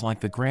occasions like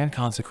the Grand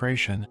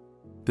Consecration.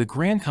 The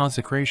Grand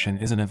Consecration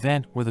is an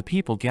event where the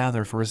people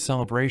gather for a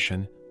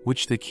celebration,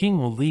 which the king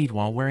will lead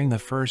while wearing the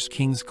first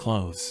king's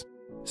clothes.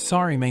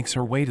 Sari makes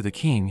her way to the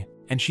king,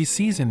 and she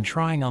sees him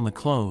trying on the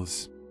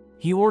clothes.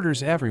 He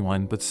orders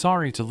everyone but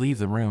Sari to leave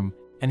the room,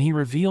 and he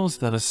reveals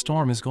that a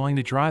storm is going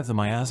to drive the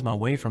miasma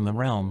away from the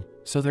realm,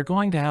 so they're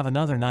going to have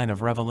another night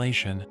of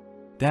revelation.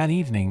 That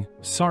evening,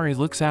 Sari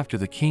looks after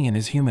the king in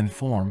his human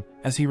form,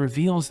 as he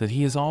reveals that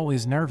he is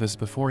always nervous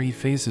before he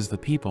faces the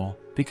people,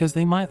 because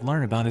they might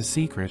learn about his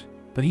secret,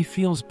 but he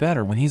feels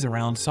better when he's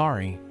around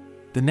Sari.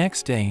 The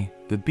next day,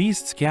 the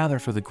beasts gather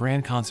for the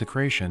Grand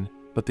Consecration,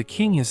 but the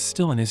king is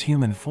still in his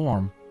human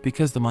form,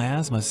 because the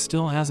miasma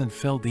still hasn't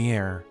filled the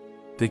air.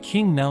 The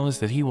king knows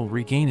that he will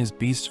regain his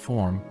beast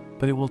form,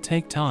 but it will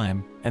take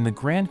time, and the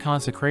Grand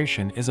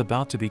Consecration is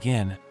about to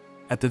begin.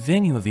 At the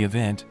venue of the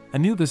event,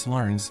 Anubis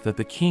learns that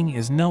the king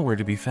is nowhere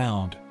to be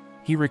found.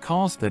 He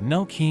recalls that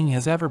no king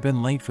has ever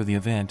been late for the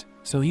event,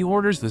 so he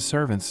orders the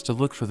servants to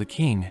look for the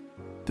king.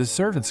 The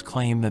servants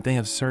claim that they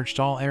have searched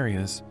all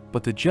areas,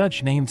 but the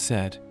judge named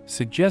Set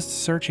suggests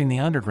searching the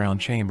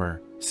underground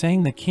chamber,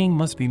 saying the king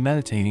must be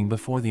meditating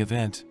before the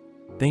event.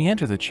 They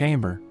enter the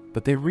chamber,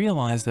 but they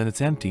realize that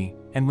it's empty,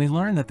 and we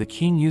learn that the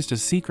king used a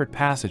secret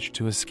passage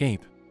to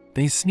escape.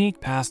 They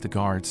sneak past the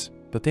guards,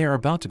 but they are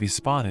about to be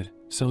spotted,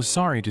 so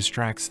Sari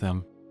distracts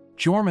them.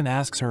 Jorman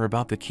asks her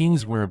about the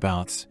king's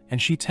whereabouts,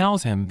 and she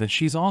tells him that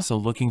she's also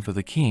looking for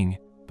the king,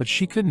 but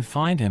she couldn't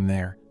find him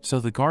there, so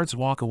the guards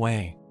walk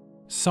away.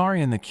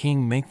 Sari and the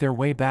king make their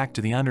way back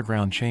to the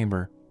underground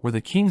chamber, where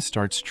the king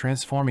starts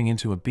transforming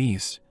into a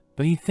beast,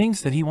 but he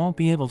thinks that he won't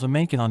be able to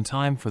make it on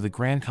time for the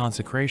Grand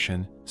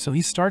Consecration, so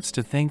he starts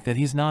to think that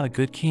he's not a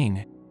good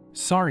king.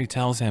 Sari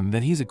tells him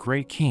that he's a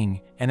great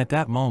king, and at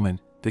that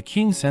moment, the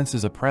king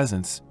senses a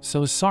presence,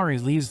 so Sari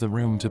leaves the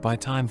room to buy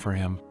time for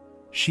him.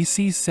 She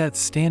sees Set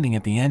standing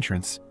at the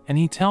entrance, and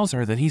he tells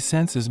her that he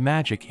senses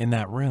magic in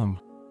that room.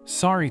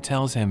 Sari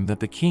tells him that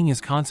the king is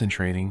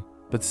concentrating,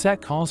 but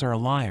Set calls her a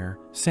liar,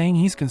 saying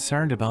he's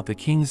concerned about the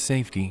king's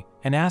safety,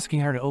 and asking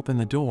her to open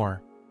the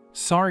door.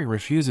 Sari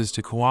refuses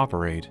to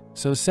cooperate,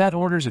 so Set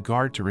orders a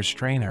guard to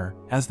restrain her.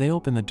 As they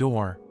open the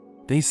door,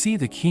 they see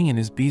the king in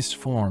his beast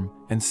form,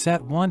 and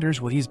Set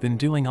wonders what he's been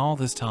doing all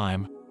this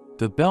time.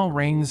 The bell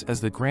rings as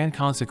the Grand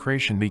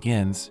Consecration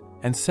begins,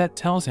 and Set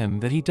tells him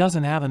that he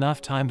doesn't have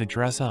enough time to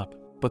dress up,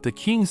 but the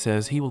king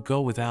says he will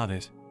go without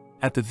it.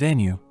 At the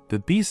venue, the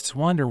beasts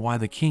wonder why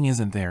the king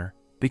isn't there,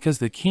 because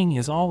the king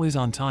is always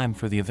on time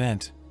for the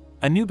event.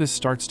 Anubis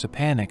starts to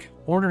panic,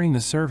 ordering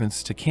the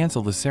servants to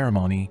cancel the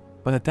ceremony,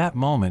 but at that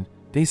moment,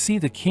 they see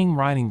the king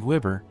riding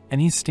Gwibber, and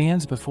he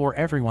stands before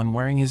everyone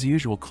wearing his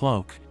usual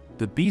cloak.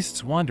 The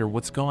beasts wonder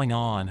what's going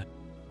on.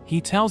 He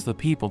tells the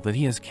people that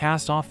he has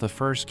cast off the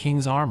first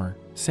king's armor,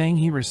 saying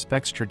he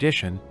respects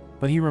tradition,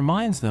 but he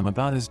reminds them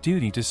about his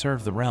duty to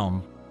serve the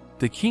realm.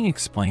 The king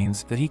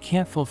explains that he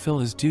can't fulfill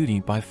his duty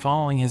by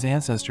following his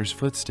ancestors'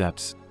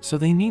 footsteps, so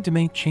they need to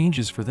make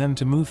changes for them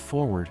to move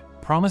forward,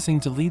 promising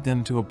to lead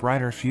them to a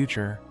brighter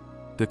future.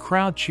 The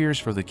crowd cheers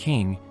for the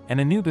king, and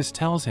Anubis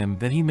tells him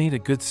that he made a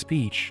good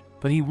speech,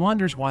 but he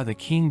wonders why the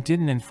king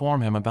didn't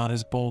inform him about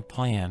his bold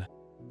plan.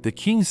 The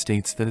king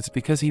states that it's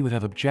because he would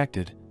have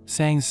objected,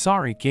 saying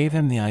Sari gave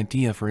him the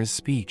idea for his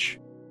speech.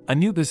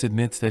 Anubis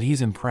admits that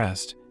he's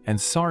impressed, and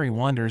Sari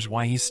wonders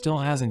why he still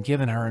hasn't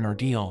given her an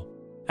ordeal.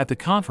 At the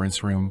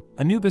conference room,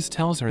 Anubis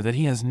tells her that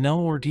he has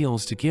no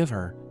ordeals to give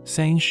her,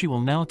 saying she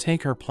will now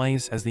take her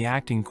place as the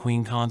acting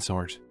queen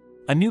consort.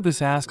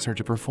 Anubis asks her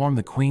to perform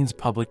the queen's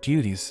public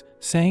duties,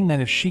 saying that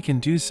if she can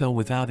do so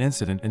without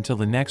incident until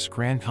the next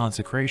Grand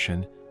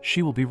Consecration,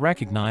 she will be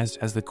recognized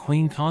as the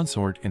queen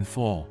consort in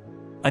full.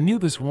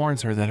 Anubis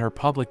warns her that her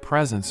public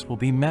presence will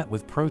be met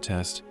with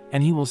protest,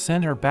 and he will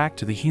send her back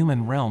to the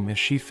human realm if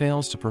she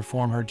fails to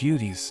perform her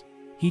duties.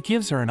 He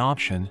gives her an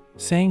option,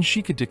 saying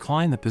she could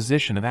decline the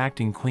position of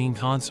acting queen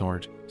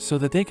consort, so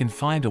that they can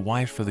find a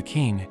wife for the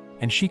king,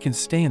 and she can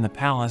stay in the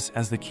palace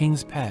as the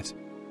king's pet.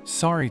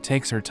 Sari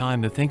takes her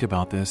time to think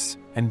about this,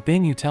 and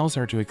Bennu tells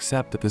her to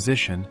accept the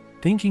position,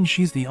 thinking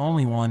she's the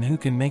only one who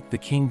can make the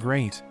king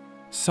great.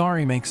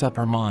 Sari makes up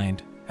her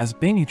mind, as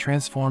Bennu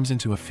transforms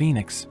into a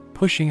phoenix,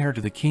 pushing her to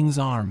the king's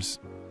arms.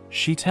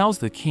 She tells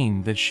the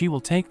king that she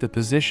will take the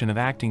position of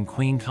acting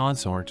queen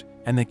consort,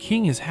 and the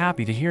king is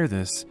happy to hear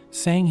this,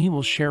 saying he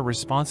will share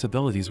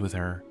responsibilities with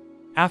her.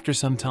 After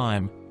some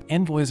time,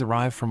 envoys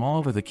arrive from all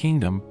over the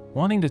kingdom,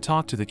 wanting to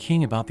talk to the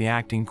king about the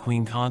acting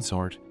queen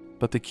consort,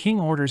 but the king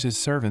orders his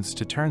servants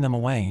to turn them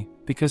away,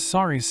 because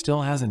Sari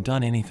still hasn't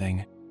done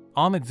anything.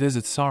 Amit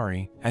visits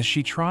Sari, as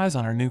she tries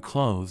on her new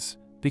clothes,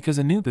 because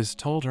Anubis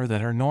told her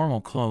that her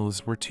normal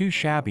clothes were too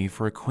shabby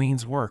for a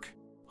queen's work.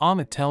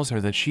 Amit tells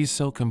her that she's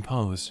so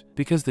composed,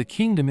 because the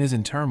kingdom is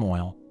in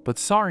turmoil, but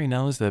Sari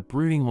knows that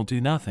brooding will do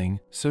nothing,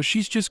 so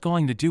she's just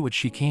going to do what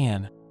she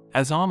can.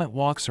 As Amit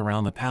walks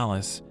around the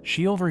palace,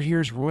 she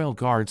overhears royal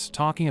guards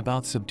talking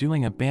about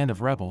subduing a band of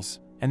rebels,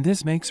 and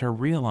this makes her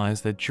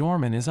realize that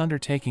Jorman is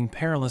undertaking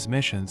perilous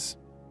missions.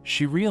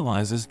 She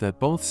realizes that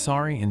both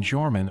Sari and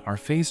Jorman are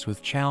faced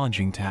with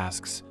challenging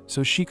tasks,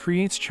 so she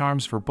creates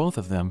charms for both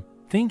of them,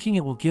 thinking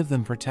it will give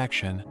them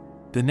protection.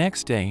 The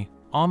next day,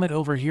 Amit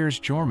overhears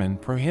Jorman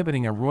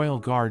prohibiting a royal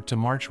guard to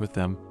march with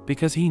them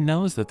because he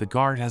knows that the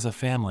guard has a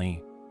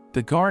family.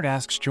 The guard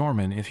asks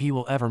Jorman if he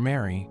will ever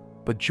marry,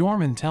 but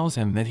Jorman tells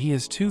him that he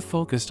is too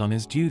focused on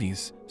his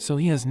duties, so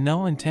he has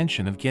no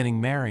intention of getting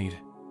married.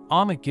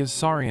 Amit gives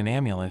Sari an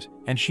amulet,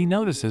 and she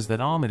notices that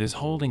Amit is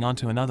holding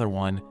onto another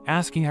one,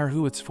 asking her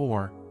who it's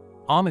for.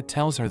 Amit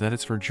tells her that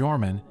it's for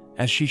Jorman,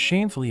 as she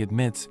shamefully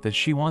admits that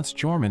she wants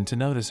Jorman to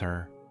notice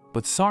her.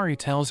 But Sari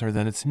tells her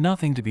that it's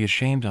nothing to be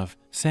ashamed of,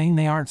 saying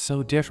they aren't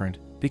so different,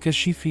 because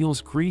she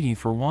feels greedy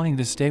for wanting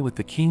to stay with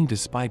the king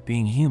despite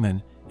being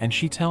human, and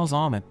she tells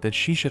Amit that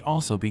she should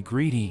also be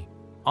greedy.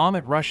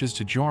 Amit rushes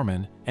to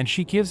Jorman, and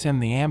she gives him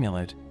the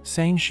amulet,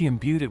 saying she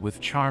imbued it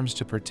with charms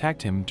to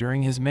protect him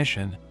during his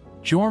mission.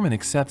 Jorman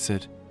accepts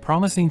it,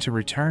 promising to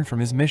return from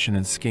his mission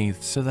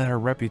unscathed so that her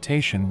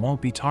reputation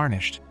won't be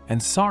tarnished,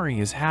 and Sari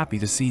is happy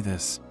to see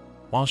this.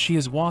 While she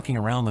is walking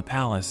around the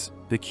palace,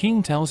 the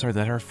king tells her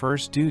that her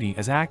first duty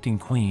as acting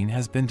queen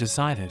has been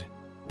decided.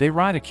 They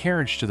ride a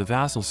carriage to the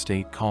vassal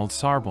state called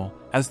Sarbal,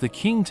 as the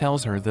king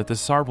tells her that the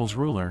Sarbal's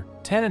ruler,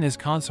 Ted, and his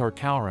consort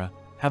Kaura,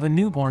 have a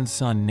newborn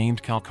son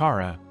named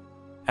Kalkara.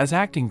 As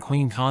acting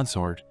queen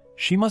consort,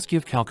 she must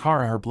give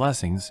Kalkara her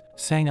blessings,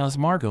 saying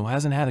Osmargo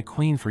hasn't had a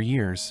queen for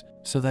years,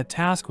 so that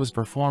task was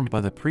performed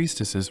by the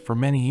priestesses for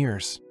many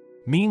years.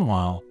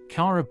 Meanwhile,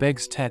 Kaura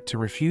begs Tet to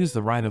refuse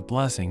the rite of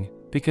blessing,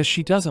 because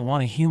she doesn't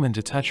want a human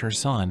to touch her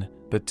son,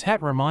 but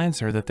Tet reminds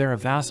her that they're a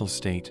vassal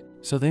state,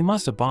 so they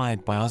must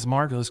abide by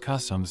Osmargo's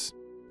customs.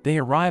 They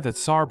arrive at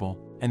Sarbal,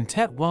 and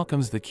Tet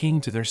welcomes the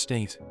king to their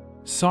state.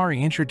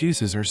 Sari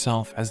introduces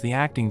herself as the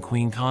acting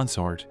queen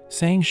consort,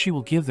 saying she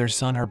will give their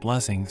son her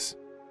blessings.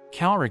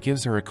 Kaura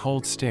gives her a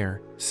cold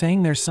stare,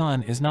 saying their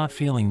son is not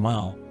feeling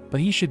well, but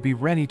he should be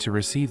ready to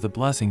receive the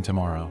blessing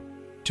tomorrow.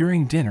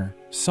 During dinner,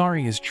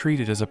 Sari is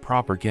treated as a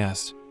proper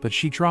guest, but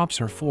she drops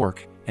her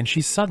fork, and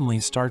she suddenly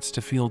starts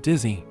to feel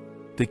dizzy.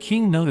 The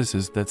king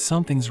notices that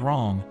something's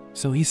wrong,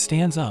 so he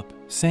stands up,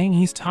 saying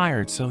he's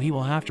tired so he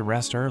will have to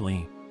rest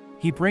early.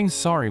 He brings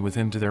Sari with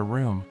him to their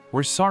room,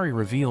 where Sari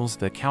reveals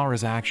that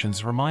Kaura's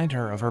actions remind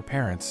her of her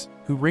parents,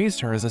 who raised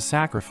her as a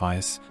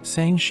sacrifice,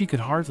 saying she could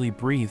hardly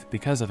breathe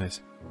because of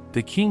it.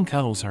 The king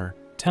cuddles her,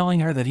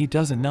 telling her that he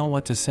doesn't know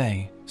what to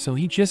say, so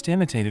he just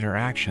imitated her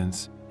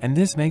actions, and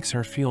this makes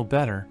her feel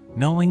better,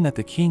 knowing that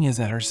the king is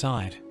at her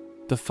side.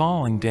 The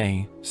following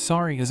day,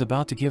 Sari is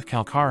about to give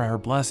Kalkara her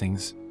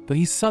blessings, but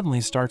he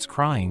suddenly starts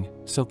crying,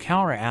 so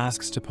Kaura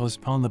asks to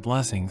postpone the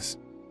blessings.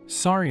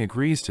 Sari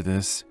agrees to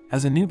this,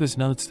 as Anubis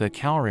notes that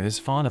Kaura is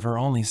fond of her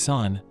only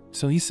son,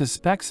 so he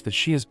suspects that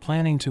she is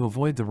planning to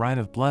avoid the rite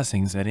of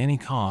blessings at any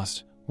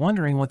cost,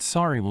 wondering what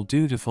Sari will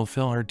do to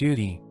fulfill her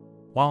duty.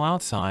 While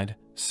outside,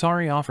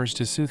 Sari offers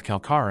to soothe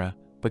Kalkara,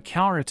 but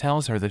Kaura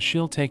tells her that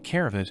she'll take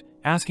care of it,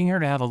 asking her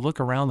to have a look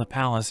around the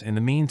palace in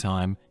the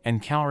meantime,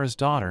 and Kaura's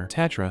daughter,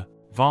 Tetra,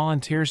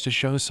 volunteers to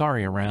show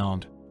Sari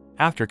around.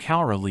 After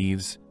Kaura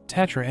leaves,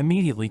 Tetra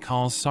immediately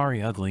calls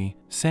Sari ugly,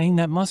 saying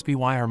that must be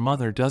why her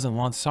mother doesn't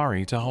want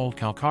Sari to hold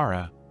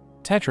Kalkara.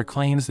 Tetra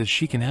claims that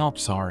she can help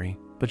Sari,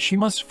 but she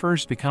must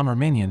first become her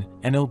minion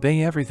and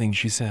obey everything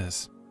she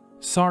says.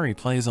 Sari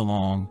plays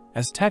along,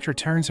 as Tetra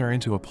turns her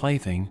into a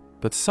plaything,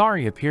 but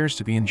Sari appears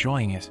to be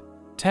enjoying it.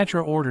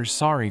 Tetra orders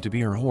Sari to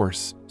be her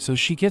horse, so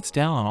she gets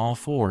down on all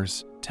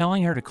fours,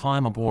 telling her to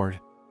climb aboard.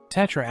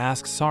 Tetra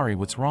asks Sari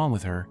what's wrong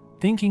with her,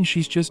 thinking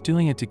she's just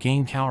doing it to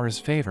gain Kaura's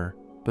favor,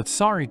 but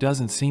Sari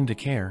doesn't seem to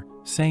care,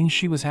 saying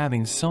she was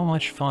having so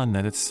much fun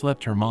that it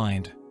slipped her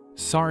mind.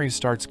 Sari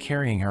starts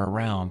carrying her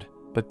around,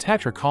 but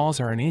Tetra calls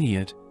her an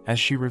idiot, as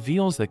she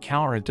reveals that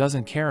Kaura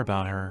doesn't care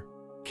about her.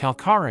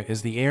 Kalkara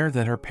is the heir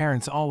that her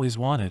parents always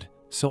wanted,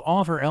 so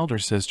all of her elder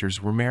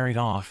sisters were married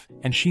off,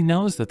 and she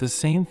knows that the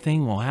same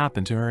thing will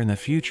happen to her in the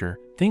future,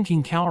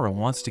 thinking Kaura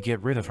wants to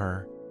get rid of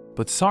her.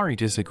 But Sari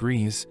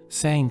disagrees,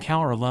 saying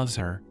Kaura loves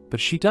her, but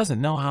she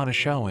doesn't know how to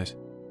show it.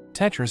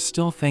 Tetra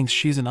still thinks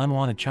she's an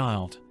unwanted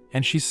child,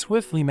 and she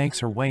swiftly makes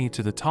her way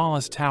to the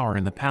tallest tower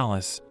in the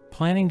palace,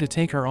 planning to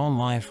take her own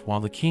life while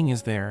the king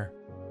is there.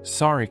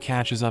 Sari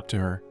catches up to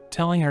her,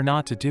 telling her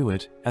not to do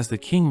it, as the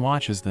king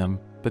watches them,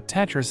 but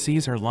Tetra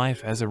sees her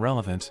life as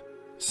irrelevant.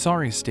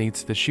 Sari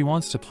states that she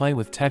wants to play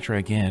with Tetra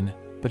again,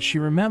 but she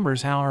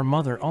remembers how her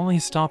mother only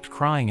stopped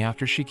crying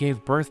after she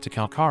gave birth to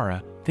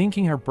Kalkara,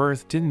 thinking her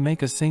birth didn't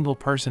make a single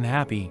person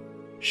happy.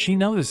 She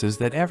notices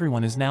that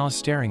everyone is now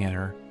staring at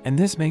her, and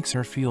this makes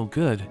her feel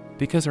good,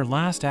 because her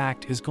last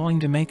act is going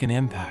to make an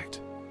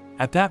impact.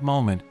 At that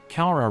moment,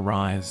 Kaura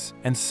arrives,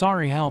 and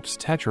Sari helps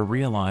Tetra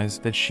realize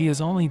that she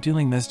is only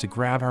doing this to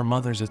grab her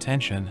mother's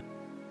attention.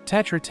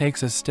 Tetra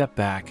takes a step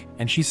back,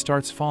 and she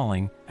starts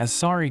falling, as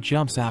Sari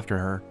jumps after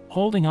her,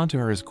 holding onto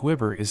her as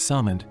Gwibber is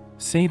summoned,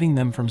 saving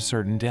them from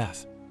certain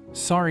death.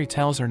 Sari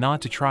tells her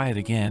not to try it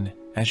again,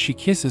 as she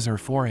kisses her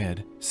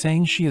forehead,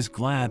 saying she is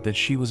glad that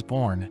she was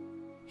born.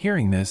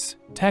 Hearing this,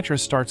 Tetra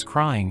starts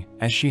crying,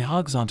 as she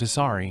hugs onto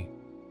Sari.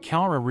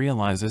 Kalra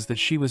realizes that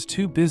she was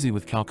too busy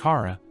with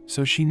Kalkara,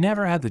 so she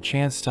never had the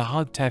chance to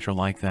hug Tetra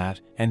like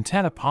that, and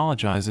Tet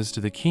apologizes to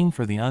the king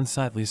for the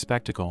unsightly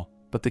spectacle,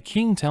 but the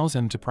king tells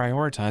him to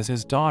prioritize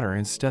his daughter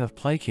instead of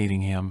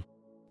placating him.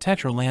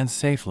 Tetra lands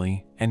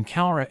safely, and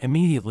Kalra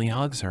immediately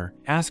hugs her,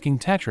 asking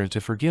Tetra to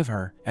forgive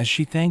her, as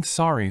she thanks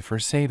Sari for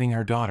saving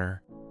her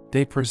daughter.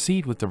 They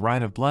proceed with the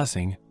rite of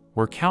blessing,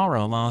 where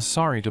Kalra allows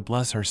Sari to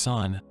bless her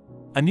son.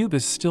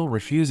 Anubis still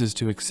refuses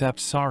to accept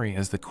Sari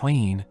as the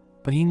queen,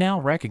 but he now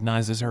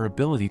recognizes her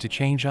ability to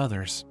change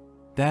others.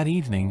 That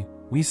evening,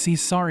 we see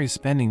Sari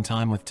spending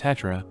time with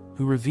Tetra,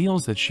 who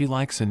reveals that she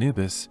likes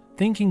Anubis,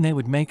 thinking they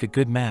would make a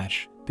good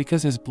match,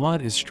 because his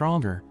blood is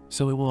stronger,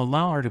 so it will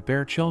allow her to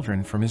bear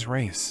children from his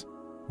race.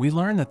 We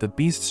learn that the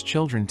beast's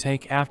children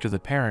take after the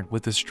parent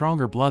with the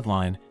stronger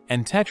bloodline,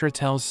 and Tetra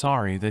tells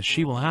Sari that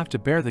she will have to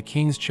bear the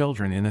king's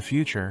children in the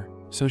future,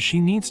 so she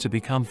needs to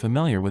become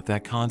familiar with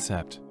that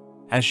concept.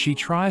 As she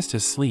tries to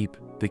sleep,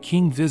 the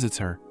king visits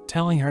her,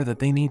 telling her that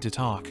they need to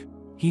talk.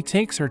 He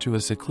takes her to a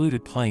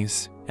secluded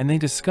place, and they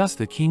discuss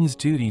the king's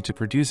duty to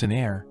produce an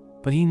heir,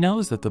 but he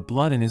knows that the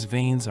blood in his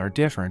veins are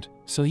different,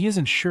 so he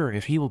isn't sure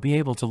if he will be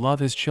able to love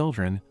his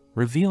children,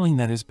 revealing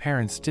that his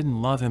parents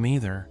didn't love him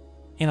either.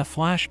 In a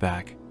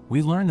flashback,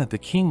 we learn that the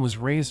king was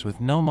raised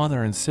with no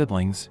mother and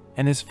siblings,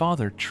 and his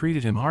father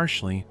treated him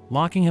harshly,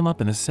 locking him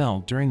up in a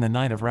cell during the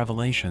Night of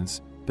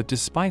Revelations, but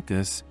despite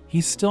this,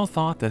 he still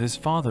thought that his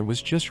father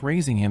was just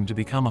raising him to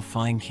become a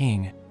fine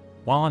king.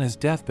 While on his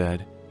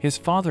deathbed, his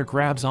father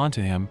grabs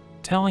onto him,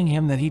 telling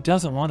him that he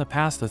doesn't want to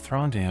pass the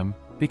throne to him,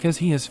 because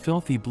he has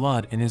filthy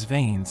blood in his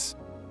veins.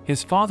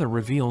 His father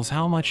reveals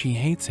how much he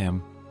hates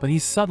him, but he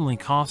suddenly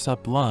coughs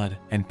up blood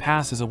and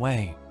passes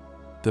away.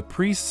 The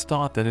priests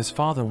thought that his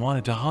father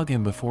wanted to hug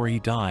him before he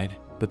died,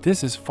 but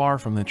this is far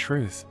from the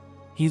truth.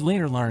 He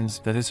later learns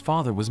that his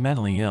father was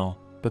mentally ill,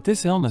 but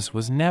this illness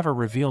was never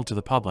revealed to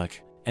the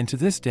public, and to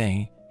this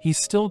day, he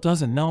still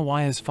doesn't know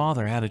why his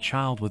father had a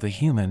child with a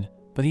human,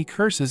 but he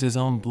curses his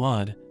own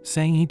blood,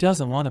 saying he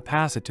doesn't want to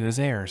pass it to his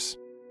heirs.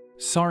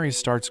 Sari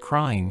starts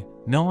crying,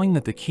 knowing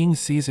that the king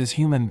sees his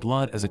human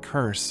blood as a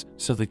curse,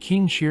 so the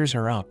king cheers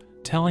her up,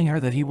 telling her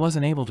that he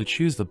wasn't able to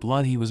choose the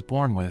blood he was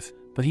born with,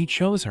 but he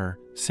chose her,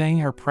 saying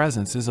her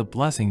presence is a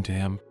blessing to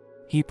him.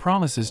 He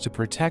promises to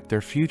protect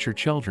their future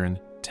children,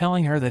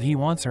 telling her that he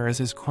wants her as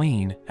his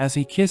queen, as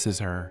he kisses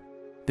her.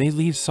 They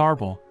leave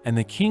Sarbal, and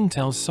the king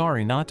tells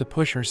Sari not to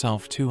push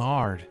herself too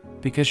hard,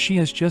 because she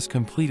has just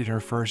completed her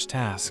first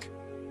task.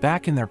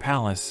 Back in their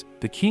palace,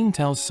 the king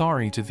tells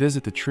Sari to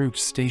visit the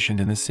troops stationed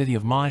in the city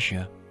of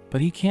Magia,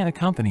 but he can't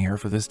accompany her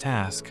for this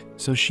task,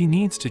 so she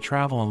needs to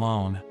travel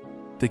alone.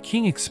 The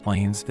king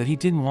explains that he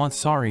didn't want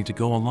Sari to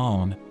go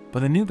alone,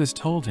 but Anubis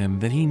told him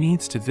that he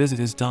needs to visit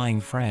his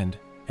dying friend,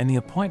 and the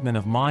appointment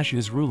of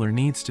Magia's ruler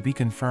needs to be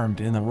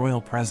confirmed in the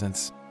royal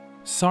presence.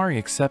 Sari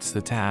accepts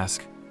the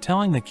task,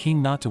 telling the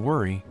king not to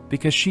worry,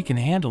 because she can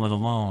handle it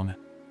alone.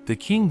 The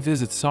king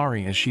visits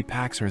Sari as she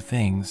packs her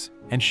things,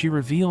 and she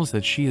reveals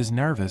that she is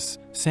nervous,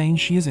 saying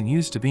she isn't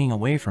used to being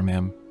away from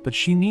him, but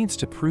she needs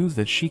to prove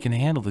that she can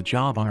handle the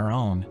job on her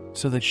own,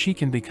 so that she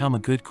can become a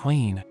good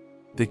queen.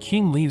 The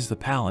king leaves the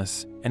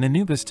palace, and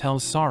Anubis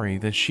tells Sari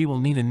that she will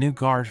need a new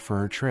guard for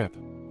her trip.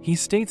 He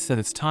states that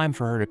it's time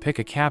for her to pick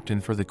a captain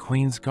for the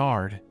queen's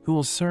guard, who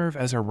will serve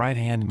as her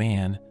right-hand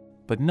man,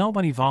 but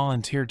nobody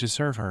volunteered to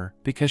serve her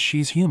because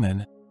she's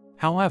human.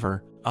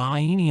 However, a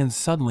Hyenian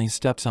suddenly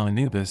steps on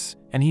Anubis,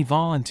 and he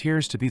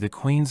volunteers to be the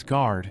queen's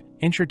guard,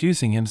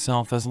 introducing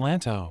himself as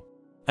Lanto.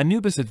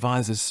 Anubis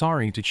advises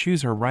Sari to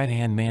choose her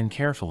right-hand man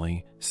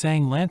carefully,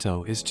 saying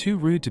Lanto is too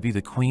rude to be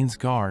the queen's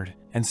guard,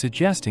 and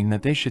suggesting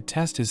that they should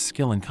test his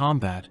skill in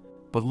combat,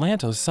 but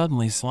Lanto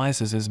suddenly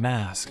slices his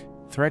mask,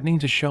 threatening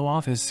to show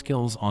off his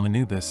skills on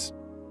Anubis.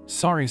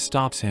 Sari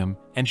stops him,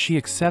 and she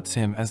accepts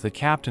him as the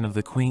captain of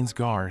the queen's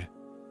guard.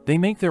 They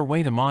make their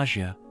way to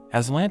Magia,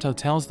 as Lanto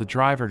tells the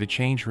driver to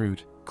change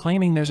route,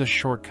 claiming there's a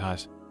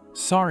shortcut.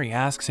 Sari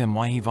asks him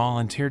why he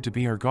volunteered to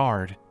be her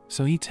guard,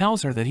 so he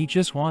tells her that he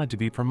just wanted to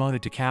be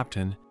promoted to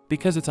captain,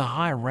 because it's a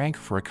high rank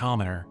for a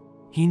commoner.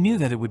 He knew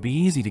that it would be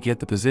easy to get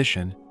the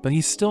position, but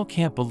he still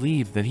can't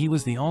believe that he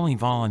was the only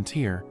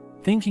volunteer,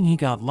 thinking he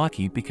got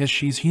lucky because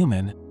she's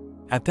human.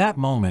 At that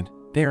moment,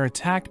 they are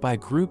attacked by a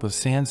group of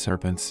sand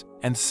serpents,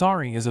 and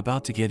Sari is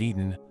about to get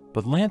eaten,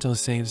 but Lanto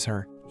saves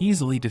her,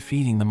 easily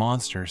defeating the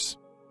monsters.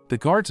 The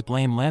guards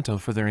blame Lanto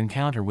for their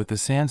encounter with the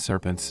sand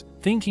serpents,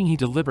 thinking he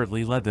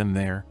deliberately led them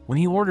there when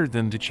he ordered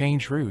them to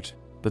change route,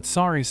 but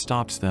Sari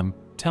stops them,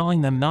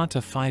 telling them not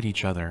to fight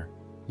each other.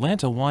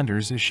 Lanto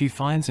wonders if she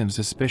finds him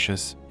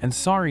suspicious, and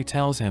Sari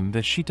tells him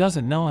that she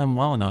doesn't know him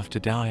well enough to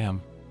doubt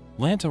him.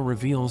 Lanto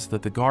reveals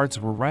that the guards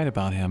were right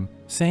about him,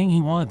 saying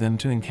he wanted them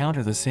to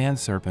encounter the sand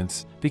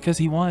serpents because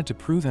he wanted to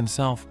prove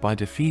himself by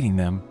defeating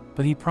them,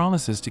 but he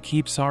promises to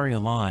keep Sari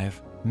alive,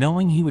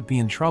 knowing he would be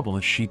in trouble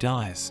if she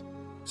dies.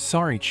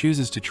 Sari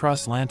chooses to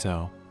trust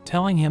Lanto,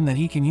 telling him that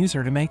he can use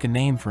her to make a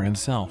name for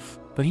himself,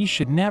 but he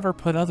should never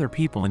put other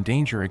people in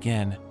danger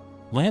again.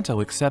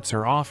 Lanto accepts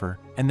her offer,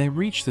 and they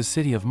reach the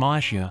city of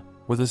Magia,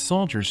 where the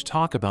soldiers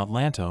talk about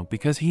Lanto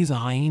because he's a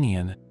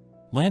Hyenian.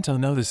 Lanto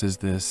notices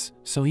this,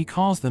 so he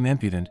calls them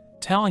impudent,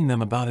 telling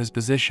them about his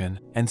position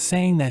and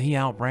saying that he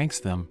outranks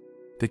them.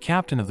 The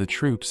captain of the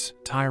troops,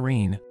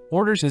 Tyrene,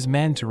 orders his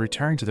men to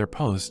return to their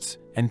posts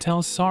and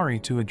tells Sari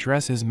to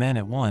address his men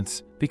at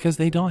once because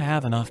they don't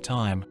have enough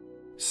time.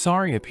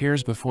 Sari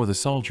appears before the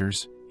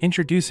soldiers,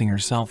 introducing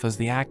herself as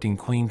the acting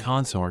queen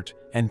consort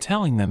and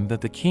telling them that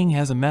the king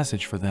has a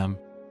message for them.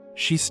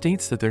 She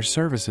states that their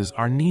services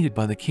are needed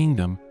by the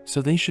kingdom,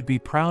 so they should be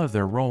proud of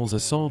their roles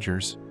as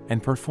soldiers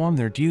and perform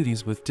their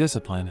duties with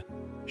discipline.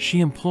 She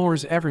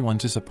implores everyone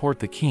to support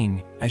the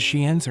king as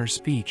she ends her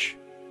speech.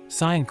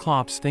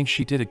 Cyclops thinks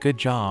she did a good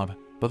job,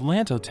 but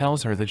Lanto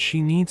tells her that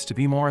she needs to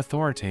be more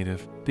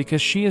authoritative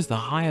because she is the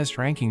highest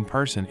ranking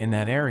person in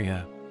that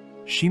area.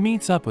 She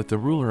meets up with the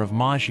ruler of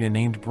Magia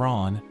named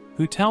Braun,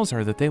 who tells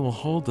her that they will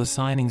hold the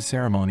signing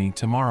ceremony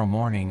tomorrow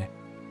morning.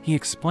 He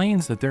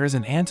explains that there is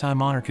an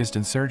anti-monarchist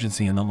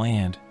insurgency in the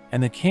land,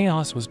 and the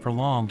chaos was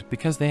prolonged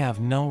because they have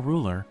no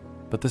ruler,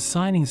 but the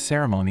signing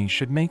ceremony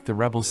should make the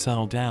rebels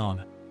settle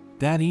down.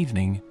 That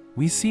evening,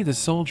 we see the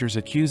soldiers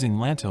accusing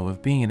Lanto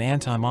of being an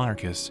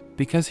anti-monarchist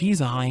because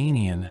he's a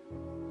Hyenian.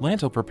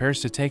 Lanto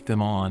prepares to take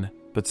them on,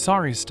 but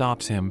Sari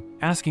stops him,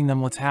 asking them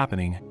what's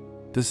happening.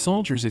 The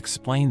soldiers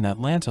explain that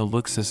Lanto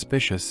looks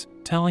suspicious,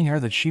 telling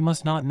her that she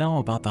must not know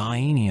about the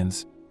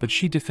Hyenians, but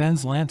she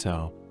defends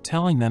Lanto,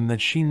 telling them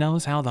that she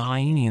knows how the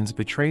Hyenians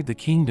betrayed the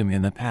kingdom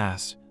in the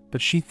past, but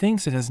she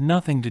thinks it has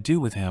nothing to do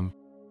with him.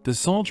 The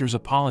soldiers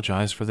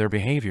apologize for their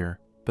behavior,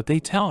 but they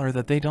tell her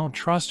that they don't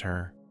trust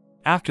her.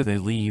 After they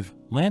leave,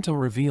 Lanto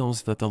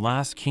reveals that the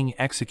last king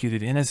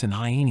executed innocent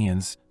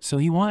Hyenians, so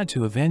he wanted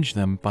to avenge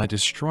them by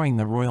destroying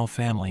the royal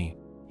family.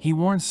 He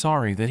warns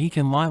Sari that he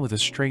can lie with a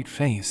straight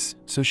face,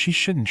 so she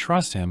shouldn't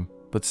trust him,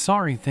 but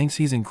Sari thinks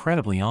he's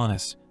incredibly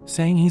honest,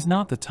 saying he's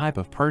not the type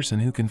of person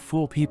who can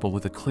fool people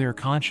with a clear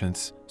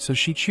conscience, so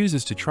she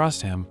chooses to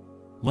trust him.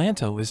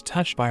 Lanto is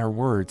touched by her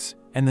words,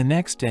 and the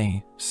next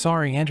day,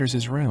 Sari enters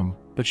his room,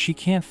 but she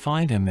can't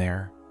find him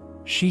there.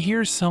 She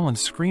hears someone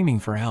screaming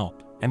for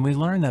help, and we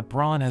learn that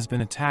Braun has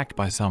been attacked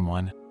by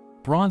someone.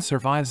 Braun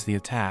survives the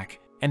attack,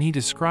 and he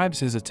describes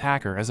his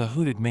attacker as a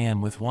hooded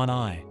man with one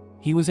eye.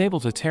 He was able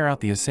to tear out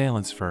the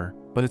assailant's fur,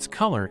 but its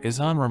color is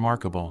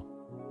unremarkable.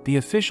 The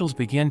officials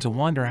begin to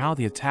wonder how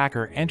the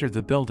attacker entered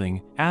the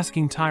building,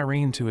 asking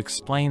Tyrene to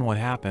explain what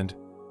happened.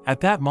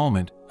 At that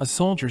moment, a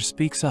soldier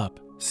speaks up,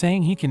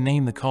 saying he can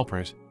name the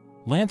culprit.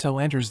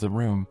 Lanto enters the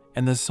room,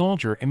 and the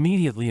soldier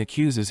immediately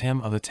accuses him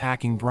of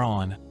attacking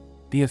Braun.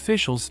 The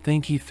officials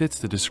think he fits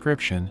the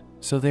description,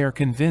 so they are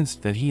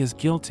convinced that he is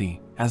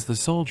guilty, as the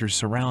soldiers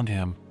surround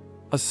him.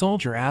 A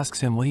soldier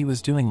asks him what he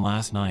was doing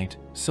last night,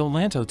 so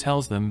Lanto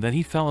tells them that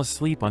he fell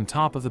asleep on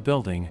top of the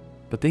building,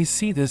 but they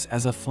see this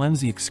as a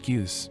flimsy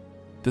excuse.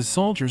 The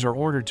soldiers are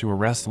ordered to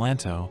arrest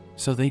Lanto,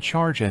 so they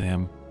charge at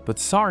him, but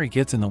Sari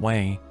gets in the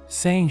way,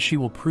 saying she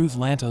will prove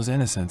Lanto's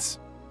innocence.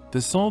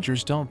 The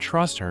soldiers don't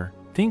trust her,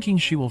 thinking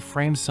she will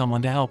frame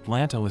someone to help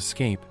Lanto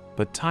escape,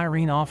 but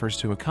Tyrene offers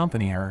to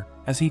accompany her,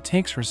 as he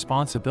takes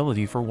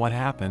responsibility for what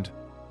happened.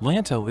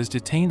 Lanto is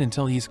detained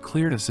until he's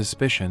cleared of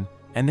suspicion,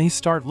 and they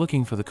start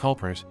looking for the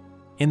culprit.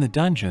 In the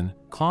dungeon,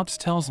 Klops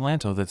tells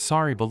Lanto that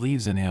Sari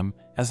believes in him,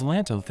 as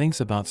Lanto thinks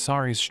about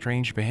Sari's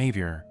strange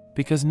behavior,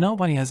 because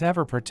nobody has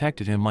ever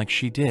protected him like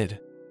she did.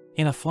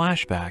 In a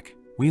flashback,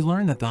 we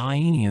learn that the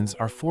Hyenians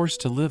are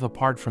forced to live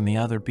apart from the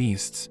other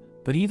beasts,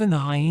 but even the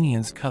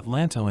Hyenians cut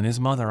Lanto and his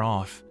mother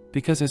off,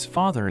 because his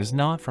father is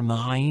not from the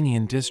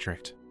Hyenian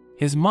district.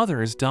 His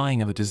mother is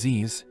dying of a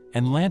disease,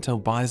 and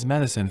Lanto buys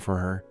medicine for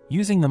her,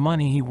 using the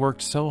money he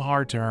worked so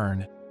hard to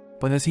earn.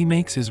 But as he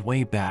makes his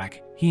way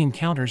back, he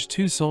encounters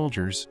two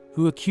soldiers,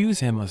 who accuse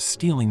him of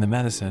stealing the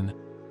medicine.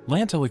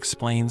 Lanto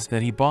explains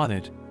that he bought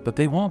it, but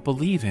they won't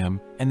believe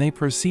him, and they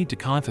proceed to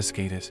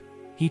confiscate it.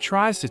 He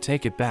tries to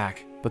take it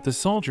back, but the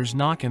soldiers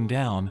knock him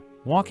down,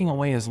 walking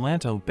away as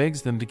Lanto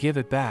begs them to give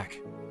it back.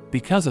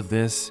 Because of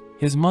this,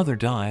 his mother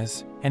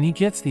dies, and he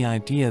gets the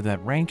idea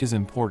that rank is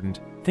important,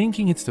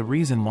 thinking it's the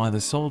reason why the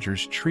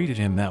soldiers treated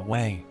him that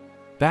way.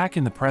 Back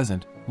in the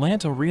present,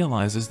 Lanto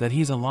realizes that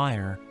he's a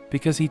liar,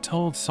 because he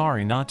told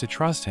Sari not to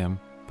trust him,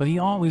 but he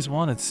always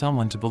wanted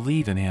someone to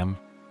believe in him.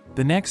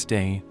 The next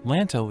day,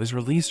 Lanto is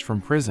released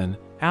from prison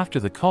after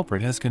the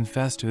culprit has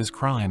confessed to his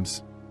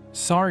crimes.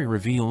 Sari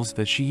reveals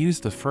that she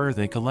used the fur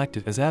they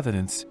collected as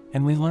evidence,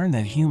 and we learn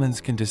that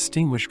humans can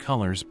distinguish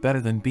colors better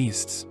than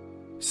beasts.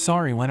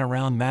 Sari went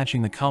around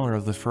matching the color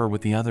of the fur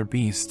with the other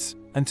beasts,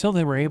 until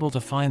they were able to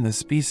find the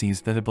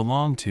species that it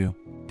belonged to.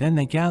 Then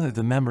they gathered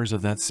the members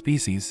of that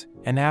species,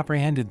 and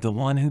apprehended the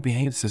one who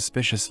behaved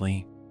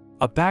suspiciously.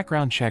 A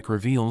background check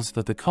reveals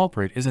that the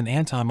culprit is an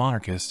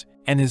anti-monarchist,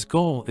 and his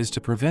goal is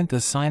to prevent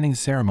the signing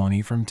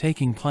ceremony from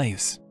taking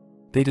place.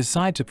 They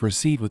decide to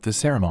proceed with the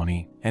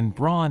ceremony, and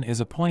Braun is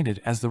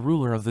appointed as the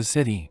ruler of the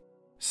city.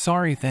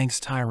 Sari thanks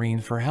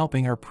Tyrene for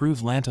helping her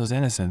prove Lanto's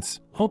innocence,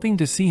 hoping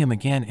to see him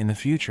again in the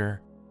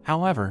future.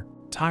 However,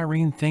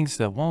 Tyrene thinks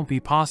that won't be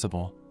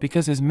possible,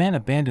 because his men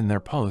abandon their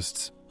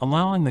posts,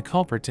 allowing the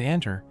culprit to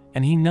enter,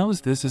 and he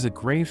knows this is a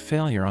grave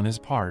failure on his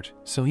part,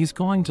 so he's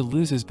going to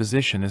lose his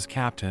position as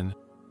captain.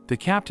 The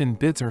captain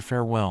bids her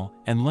farewell,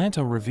 and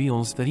Lanto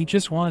reveals that he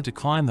just wanted to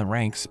climb the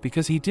ranks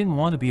because he didn't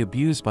want to be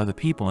abused by the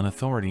people in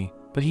authority,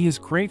 but he is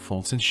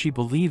grateful since she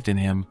believed in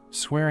him,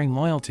 swearing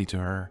loyalty to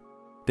her.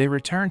 They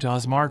return to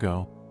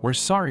Osmargo, where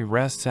Sari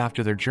rests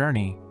after their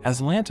journey,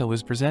 as Lanto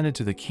is presented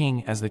to the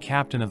king as the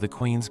captain of the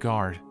Queen's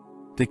Guard.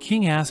 The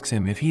king asks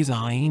him if he's a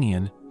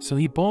Hyenian, so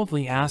he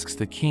boldly asks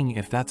the king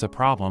if that's a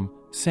problem,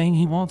 saying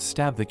he won't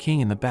stab the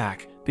king in the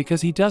back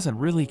because he doesn't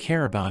really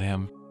care about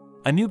him.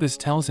 Anubis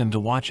tells him to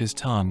watch his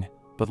tongue,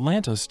 but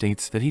Lanto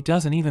states that he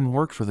doesn't even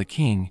work for the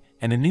king,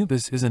 and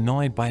Anubis is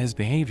annoyed by his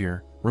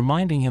behavior,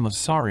 reminding him of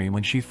Sari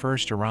when she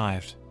first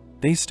arrived.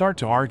 They start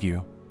to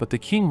argue, but the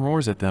king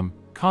roars at them,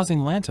 causing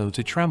Lanto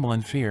to tremble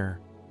in fear.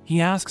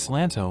 He asks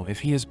Lanto if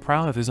he is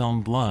proud of his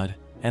own blood,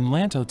 and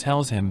Lanto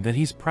tells him that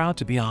he's proud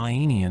to be a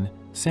Hyenian,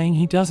 saying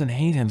he doesn't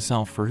hate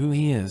himself for who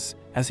he is,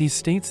 as he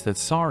states that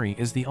Sari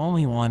is the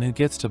only one who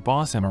gets to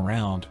boss him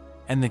around,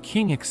 and the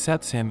king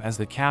accepts him as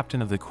the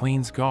captain of the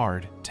Queen's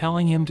Guard,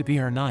 telling him to be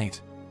her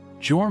knight.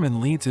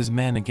 Jorman leads his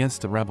men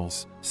against the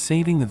rebels,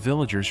 saving the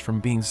villagers from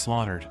being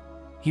slaughtered.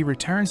 He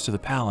returns to the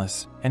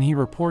palace, and he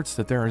reports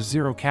that there are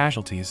 0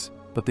 casualties,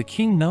 but the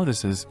king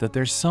notices that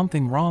there's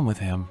something wrong with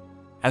him.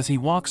 As he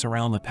walks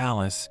around the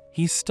palace,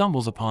 he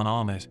stumbles upon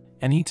Amit,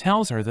 and he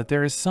tells her that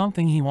there is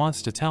something he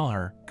wants to tell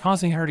her,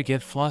 causing her to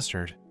get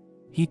flustered.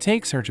 He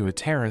takes her to a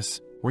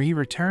terrace, where he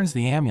returns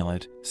the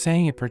amulet,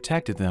 saying it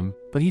protected them,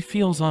 but he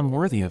feels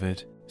unworthy of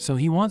it, so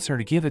he wants her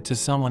to give it to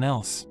someone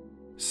else.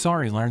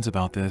 Sari learns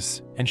about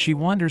this, and she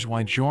wonders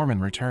why Jorman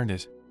returned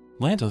it.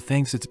 Lanto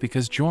thinks it's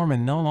because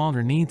Jorman no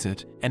longer needs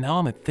it, and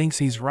Amit thinks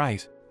he's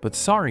right, but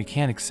Sari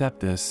can't accept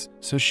this,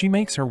 so she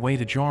makes her way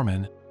to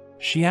Jorman.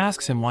 She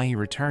asks him why he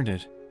returned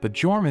it, but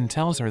Jorman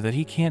tells her that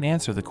he can't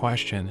answer the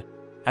question.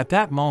 At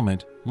that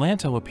moment,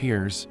 Lanto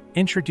appears,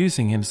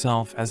 introducing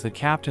himself as the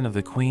captain of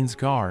the Queen's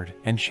Guard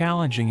and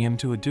challenging him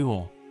to a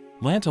duel.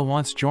 Lanto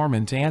wants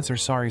Jorman to answer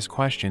Sari's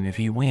question if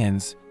he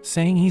wins,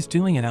 saying he's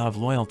doing it out of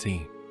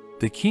loyalty.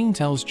 The king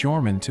tells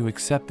Jorman to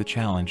accept the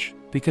challenge,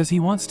 because he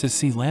wants to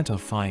see Lanto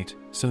fight,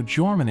 so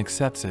Jorman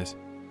accepts it.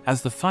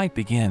 As the fight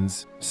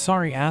begins,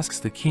 Sari asks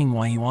the king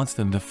why he wants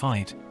them to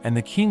fight, and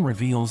the king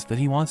reveals that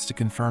he wants to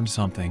confirm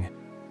something.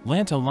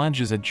 Lanto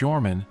lunges at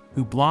Jorman,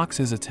 who blocks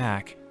his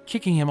attack,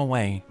 kicking him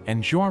away,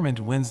 and Jorman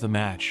wins the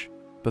match.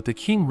 But the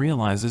king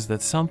realizes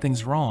that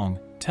something's wrong,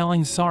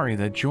 telling Sari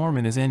that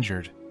Jorman is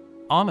injured.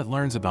 Amit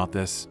learns about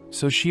this,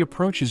 so she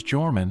approaches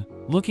Jorman,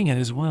 looking at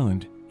his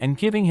wound, and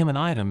giving him an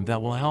item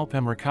that will help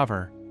him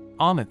recover.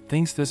 Amit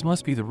thinks this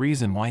must be the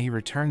reason why he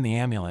returned the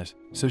amulet,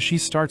 so she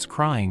starts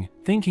crying,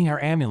 thinking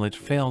her amulet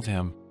failed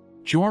him.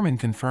 Jorman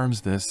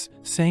confirms this,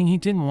 saying he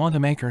didn't want to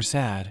make her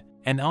sad,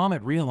 and Amit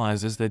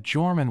realizes that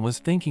Jorman was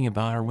thinking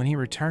about her when he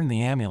returned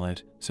the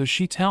amulet, so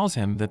she tells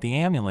him that the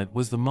amulet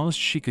was the most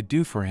she could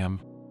do for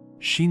him.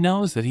 She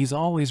knows that he's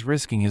always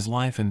risking his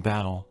life in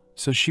battle,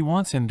 so she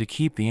wants him to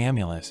keep the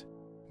amulet.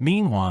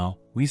 Meanwhile,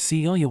 we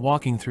see Ilya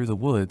walking through the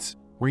woods,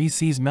 where he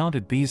sees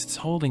mounted beasts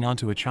holding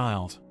onto a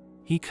child.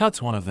 He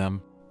cuts one of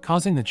them,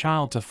 causing the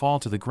child to fall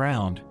to the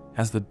ground,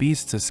 as the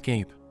beasts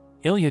escape.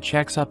 Ilya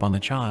checks up on the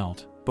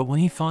child, but when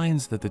he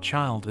finds that the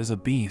child is a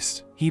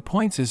beast, he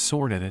points his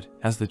sword at it,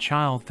 as the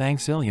child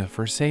thanks Ilya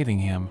for saving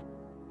him.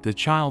 The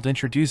child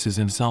introduces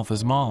himself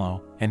as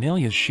Malo, and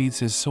Ilya sheathes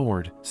his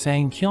sword,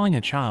 saying killing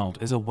a child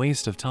is a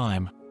waste of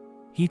time.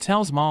 He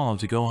tells Malo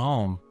to go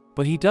home,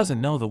 but he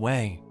doesn't know the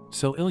way,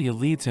 so Ilya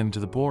leads him to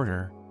the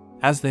border.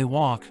 As they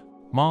walk,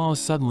 Malo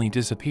suddenly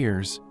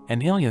disappears,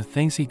 and Ilya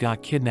thinks he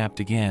got kidnapped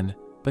again,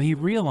 but he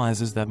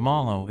realizes that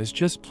Malo is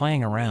just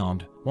playing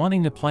around,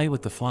 wanting to play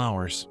with the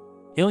flowers.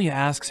 Ilya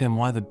asks him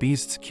why the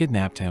beasts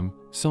kidnapped him,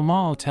 so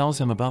Malo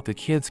tells him about the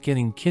kids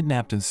getting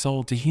kidnapped and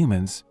sold to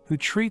humans, who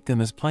treat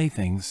them as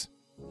playthings.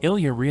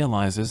 Ilya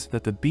realizes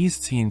that the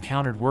beasts he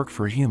encountered work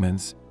for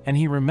humans, and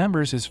he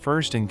remembers his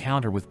first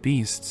encounter with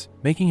beasts,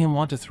 making him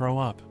want to throw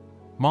up.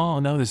 Malo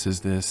notices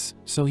this,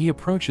 so he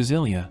approaches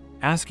Ilya,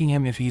 asking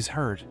him if he's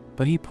hurt,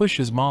 but he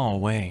pushes Malo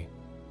away.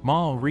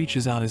 Malo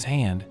reaches out his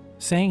hand,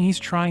 saying he's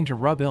trying to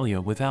rub Ilya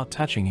without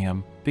touching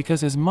him, because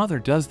his mother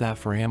does that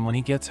for him when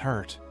he gets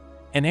hurt.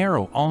 An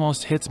arrow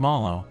almost hits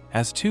Malo,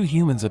 as 2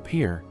 humans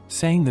appear,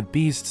 saying the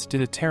beasts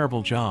did a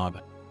terrible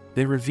job.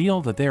 They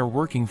reveal that they are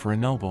working for a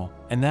noble,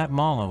 and that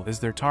Malo is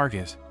their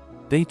target.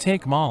 They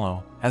take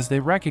Malo, as they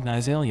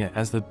recognize Ilya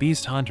as the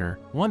beast hunter,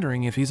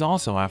 wondering if he's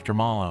also after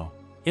Malo.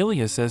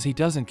 Ilya says he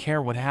doesn't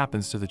care what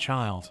happens to the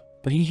child,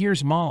 but he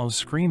hears Malo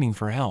screaming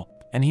for help,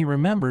 and he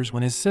remembers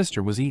when his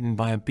sister was eaten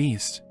by a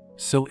beast.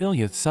 So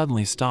Ilya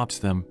suddenly stops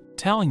them,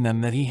 telling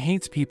them that he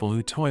hates people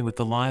who toy with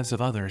the lives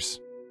of others.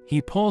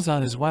 He pulls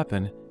out his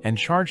weapon and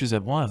charges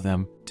at one of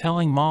them,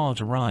 telling Malo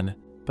to run,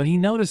 but he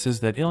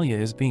notices that Ilya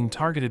is being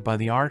targeted by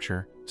the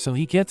archer, so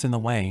he gets in the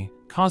way,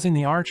 causing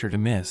the archer to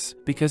miss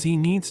because he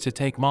needs to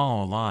take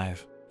Malo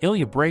alive.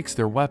 Ilya breaks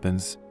their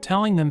weapons,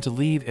 telling them to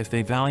leave if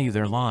they value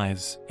their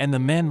lives, and the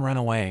men run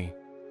away.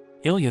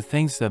 Ilya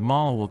thinks that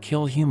Malo will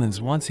kill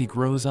humans once he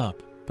grows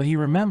up, but he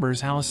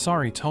remembers how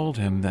Asari told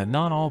him that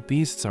not all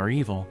beasts are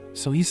evil,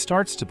 so he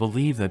starts to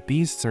believe that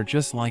beasts are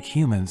just like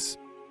humans.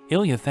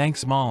 Ilya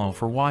thanks Malo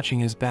for watching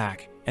his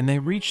back, and they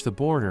reach the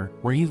border,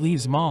 where he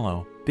leaves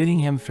Malo, bidding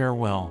him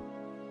farewell.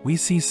 We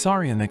see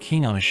Sari and the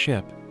king on a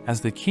ship,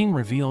 as the king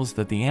reveals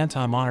that the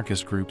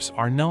anti-monarchist groups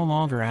are no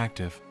longer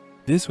active.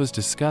 This was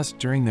discussed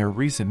during their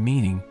recent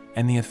meeting,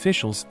 and the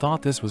officials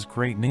thought this was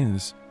great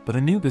news, but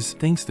Anubis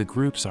thinks the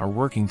groups are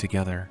working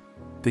together.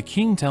 The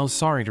king tells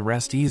Sari to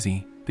rest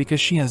easy,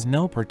 because she has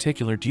no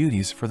particular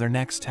duties for their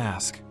next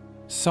task.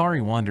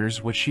 Sari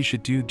wonders what she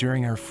should do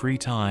during her free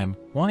time,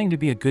 wanting to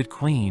be a good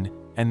queen,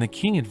 and the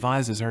king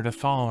advises her to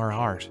follow her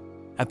heart.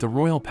 At the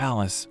royal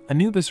palace,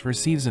 Anubis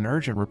receives an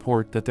urgent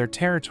report that their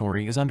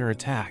territory is under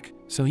attack,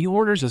 so he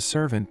orders a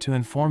servant to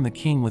inform the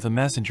king with a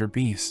messenger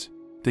beast.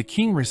 The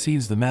king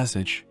receives the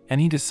message, and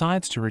he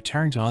decides to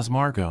return to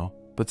Osmargo,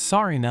 but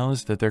Sari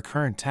knows that their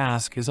current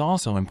task is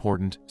also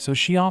important, so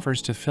she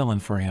offers to fill in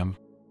for him.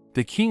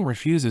 The king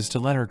refuses to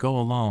let her go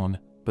alone,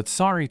 but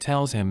Sari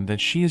tells him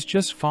that she is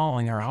just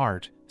following her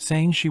heart,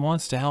 saying she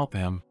wants to help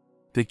him.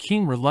 The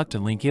king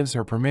reluctantly gives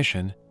her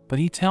permission, but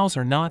he tells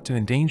her not to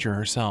endanger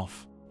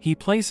herself. He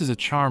places a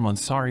charm on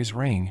Sari's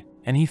ring,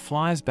 and he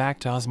flies back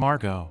to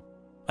Osmargo.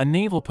 A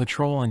naval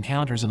patrol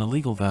encounters an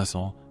illegal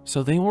vessel,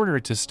 so they order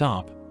it to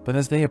stop, but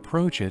as they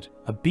approach it,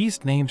 a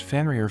beast named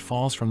Fenrir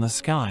falls from the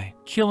sky,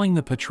 killing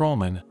the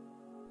patrolman.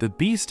 The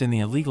beast in the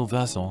illegal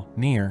vessel,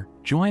 Nir,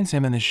 joins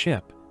him in the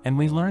ship, and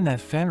we learn that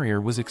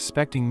Fenrir was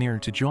expecting Nir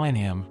to join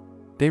him.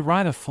 They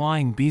ride a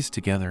flying beast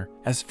together,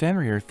 as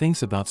Fenrir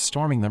thinks about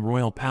storming the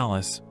royal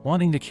palace,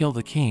 wanting to kill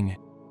the king.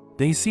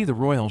 They see the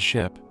royal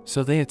ship,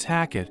 so they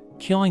attack it,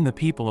 killing the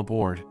people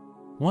aboard.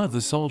 One of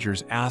the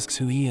soldiers asks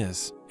who he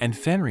is, and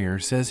Fenrir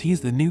says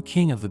he's the new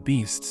king of the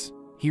beasts.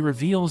 He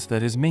reveals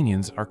that his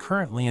minions are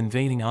currently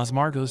invading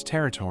Osmargo's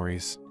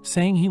territories,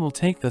 saying he will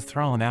take the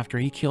throne after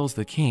he kills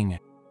the king.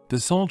 The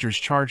soldiers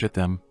charge at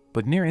them,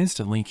 but Nir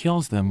instantly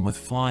kills them with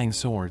flying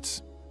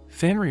swords.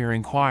 Fenrir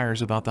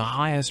inquires about the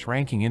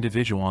highest-ranking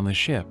individual on the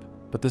ship,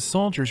 but the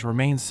soldiers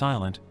remain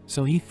silent,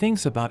 so he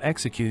thinks about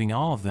executing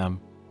all of them.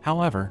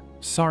 However,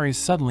 Sari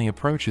suddenly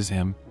approaches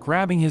him,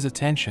 grabbing his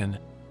attention.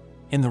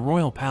 In the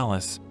royal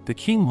palace, the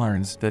king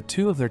learns that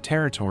 2 of their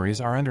territories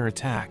are under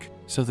attack,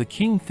 so the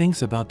king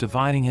thinks about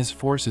dividing his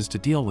forces to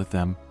deal with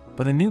them,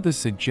 but Anubis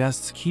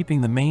suggests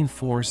keeping the main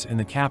force in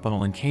the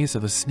capital in case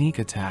of a sneak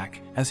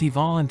attack, as he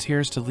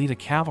volunteers to lead a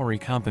cavalry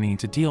company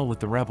to deal with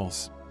the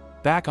rebels.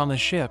 Back on the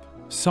ship,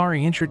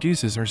 Sari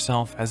introduces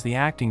herself as the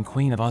acting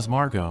queen of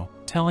Osmargo,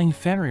 telling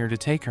Fenrir to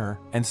take her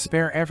and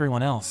spare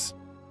everyone else.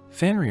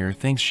 Fenrir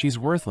thinks she's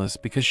worthless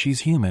because she's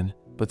human,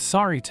 but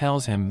Sari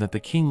tells him that the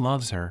king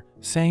loves her,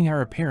 saying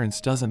her appearance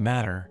doesn't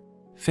matter.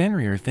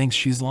 Fenrir thinks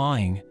she's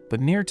lying,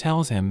 but Nir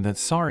tells him that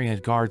Sari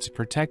had guards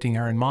protecting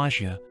her in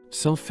Magia,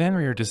 so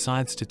Fenrir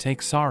decides to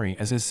take Sari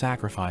as his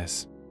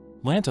sacrifice.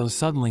 Lanto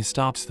suddenly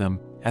stops them,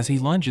 as he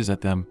lunges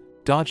at them,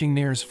 dodging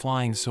Nir's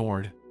flying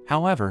sword.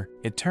 However,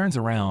 it turns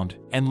around,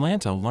 and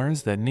Lanto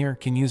learns that Nir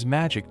can use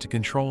magic to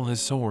control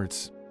his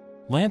swords.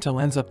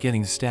 Lanto ends up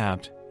getting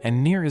stabbed,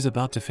 and Nir is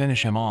about to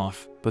finish him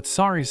off, but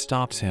Sari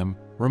stops him,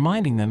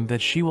 reminding them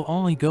that she will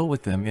only go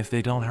with them if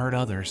they don't hurt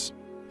others.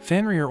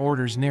 Fenrir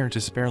orders Nir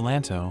to spare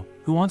Lanto,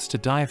 who wants to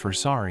die for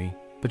Sari,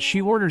 but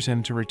she orders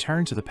him to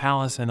return to the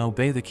palace and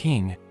obey the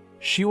king.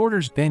 She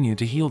orders Bennu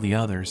to heal the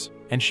others,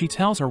 and she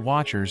tells her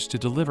watchers to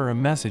deliver a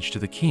message to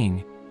the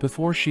king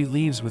before she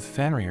leaves with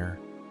Fenrir.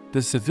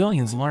 The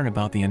civilians learn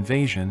about the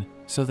invasion,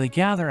 so they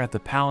gather at the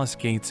palace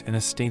gates in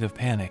a state of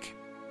panic.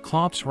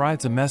 Klops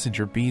rides a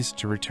messenger beast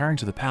to return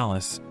to the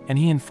palace, and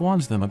he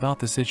informs them about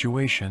the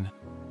situation.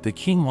 The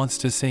king wants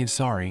to save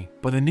Sari,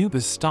 but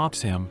Anubis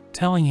stops him,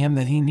 telling him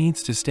that he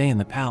needs to stay in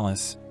the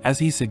palace, as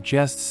he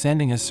suggests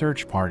sending a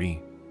search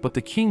party. But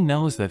the king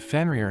knows that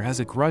Fenrir has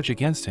a grudge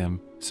against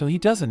him, so he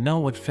doesn't know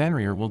what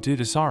Fenrir will do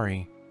to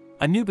Sari.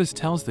 Anubis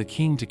tells the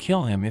king to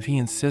kill him if he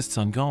insists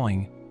on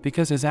going,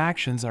 because his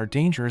actions are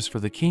dangerous for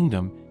the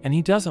kingdom and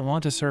he doesn't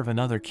want to serve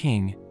another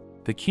king.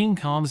 The king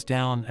calms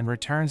down and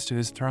returns to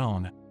his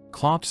throne.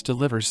 Klops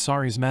delivers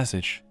Sari's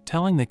message,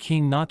 telling the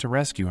king not to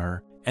rescue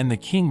her, and the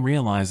king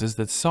realizes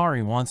that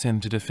Sari wants him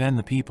to defend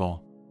the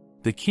people.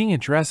 The king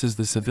addresses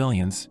the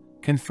civilians,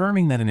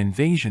 confirming that an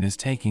invasion is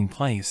taking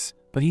place,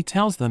 but he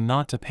tells them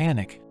not to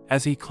panic,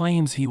 as he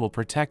claims he will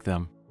protect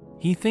them.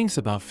 He thinks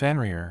about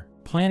Fenrir,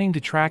 planning to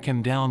track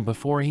him down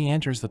before he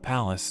enters the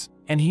palace,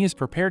 and he is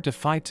prepared to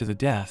fight to the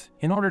death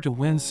in order to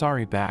win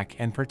Sari back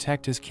and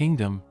protect his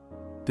kingdom.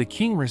 The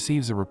king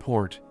receives a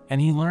report, and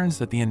he learns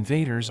that the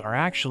invaders are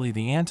actually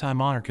the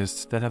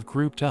anti-monarchists that have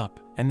grouped up,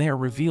 and they are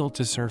revealed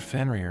to serve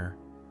Fenrir.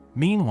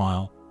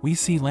 Meanwhile, we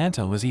see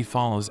Lanto as he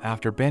follows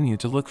after Bennu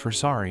to look for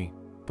Sari,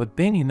 but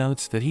Bennu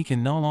notes that he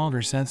can no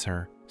longer sense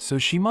her, so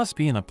she must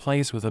be in a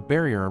place with a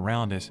barrier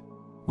around it.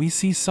 We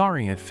see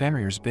Sari at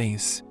Fenrir's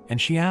base, and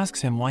she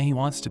asks him why he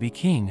wants to be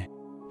king.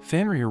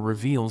 Fenrir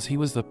reveals he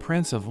was the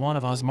prince of one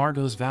of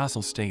Osmargo's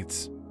vassal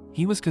states.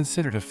 He was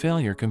considered a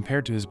failure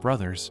compared to his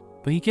brothers,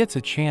 but he gets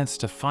a chance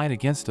to fight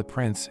against the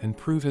prince and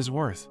prove his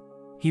worth.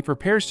 He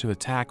prepares to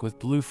attack with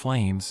blue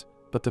flames,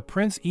 but the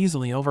prince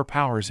easily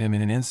overpowers him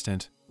in an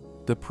instant.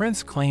 The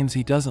prince claims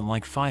he doesn't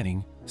like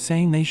fighting,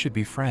 saying they should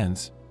be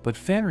friends, but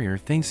Fenrir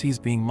thinks he's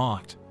being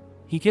mocked.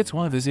 He gets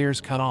one of his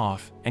ears cut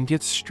off, and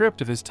gets stripped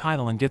of his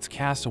title and gets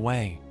cast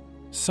away.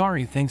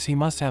 Sari thinks he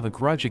must have a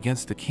grudge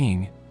against the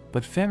king,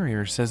 but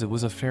Fenrir says it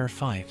was a fair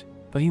fight,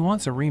 but he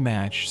wants a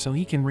rematch so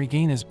he can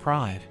regain his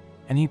pride,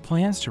 and he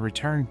plans to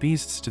return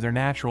beasts to their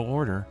natural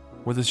order,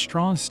 where the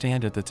strong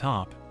stand at the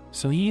top,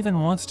 so he even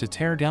wants to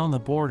tear down the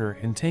border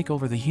and take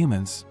over the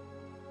humans.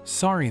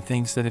 Sari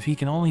thinks that if he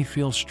can only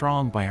feel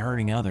strong by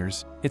hurting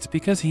others, it's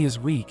because he is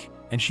weak,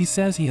 and she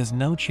says he has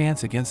no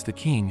chance against the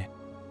king.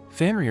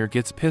 Fenrir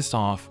gets pissed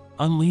off,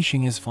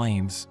 unleashing his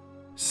flames.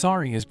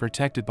 Sari is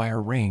protected by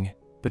her ring,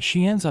 but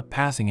she ends up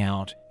passing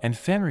out, and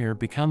Fenrir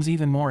becomes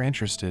even more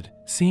interested,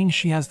 seeing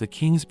she has the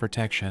king's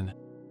protection.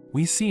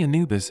 We see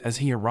Anubis as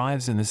he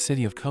arrives in the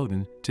city of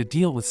Khotan to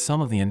deal with some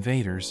of the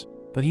invaders,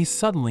 but he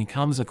suddenly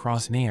comes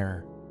across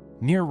Nier.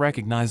 Nier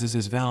recognizes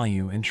his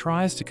value and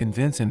tries to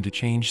convince him to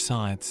change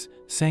sides,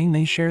 saying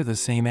they share the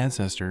same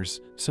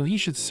ancestors, so he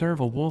should serve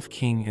a wolf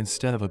king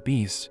instead of a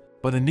beast,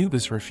 but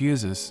Anubis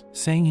refuses,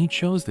 saying he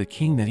chose the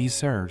king that he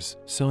serves,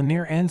 so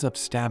Nier ends up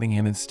stabbing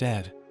him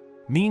instead.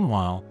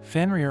 Meanwhile,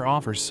 Fenrir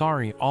offers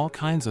Sari all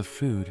kinds of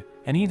food,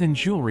 and even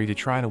jewelry to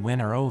try to win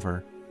her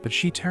over, but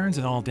she turns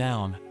it all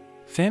down.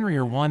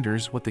 Fenrir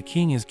wonders what the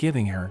king is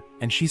giving her,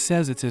 and she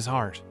says it's his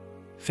heart.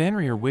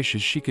 Fenrir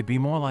wishes she could be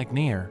more like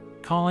Nier,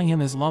 calling him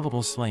his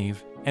lovable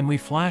slave, and we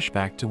flash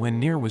back to when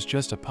Nier was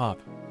just a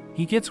pup.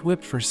 He gets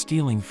whipped for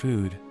stealing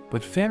food,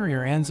 but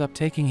Fenrir ends up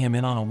taking him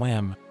in on a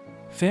whim.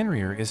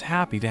 Fenrir is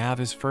happy to have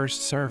his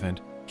first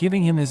servant,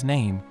 giving him his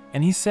name,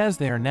 and he says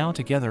they are now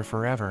together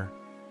forever.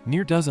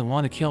 Nier doesn't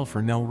want to kill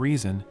for no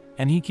reason,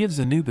 and he gives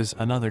Anubis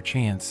another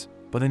chance,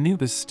 but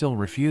Anubis still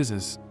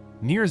refuses.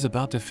 Nier is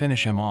about to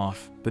finish him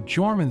off, but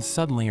Jormungand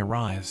suddenly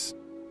arrives.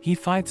 He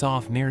fights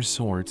off Nier's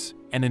swords,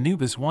 and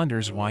Anubis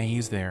wonders why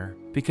he's there,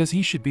 because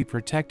he should be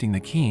protecting the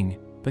king,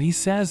 but he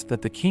says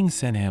that the king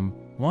sent him,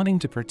 wanting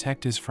to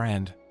protect his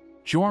friend.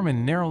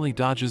 Jormungand narrowly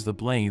dodges the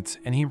blades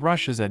and he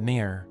rushes at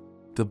Nier.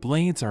 The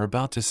blades are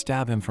about to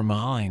stab him from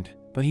behind,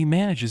 but he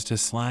manages to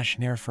slash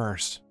Nier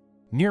first.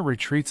 Nier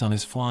retreats on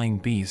his flying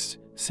beast,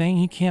 saying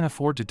he can't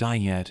afford to die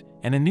yet,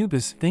 and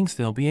Anubis thinks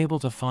they'll be able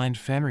to find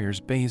Fenrir's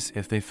base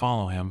if they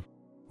follow him.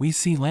 We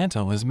see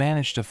Lanto has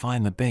managed to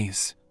find the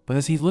base, but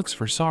as he looks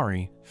for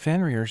Sari,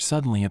 Fenrir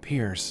suddenly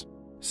appears.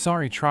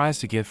 Sari tries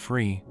to get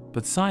free,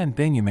 but Sai and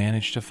Benyu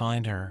manage to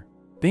find her.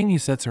 Benyu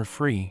sets her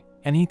free,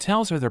 and he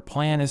tells her their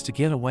plan is to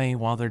get away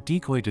while their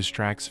decoy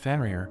distracts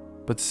Fenrir,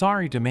 but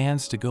Sari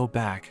demands to go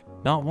back,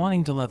 not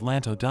wanting to let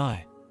Lanto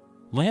die.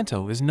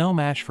 Lanto is no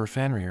match for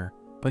Fenrir,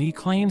 but he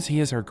claims he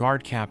is her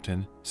guard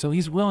captain, so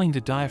he's willing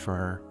to die for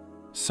her.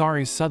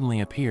 Sari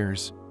suddenly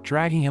appears,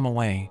 dragging him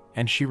away,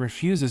 and she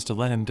refuses to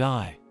let him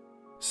die.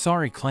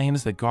 Sari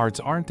claims that guards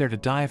aren't there to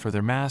die for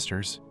their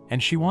masters,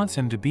 and she wants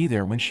him to be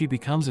there when she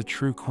becomes a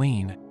true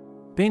queen.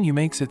 Benyu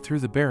makes it through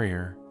the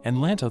barrier, and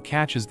Lanto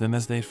catches them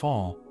as they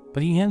fall,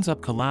 but he ends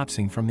up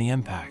collapsing from the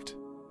impact.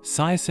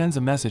 Sai sends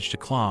a message to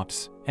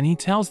Klops, and he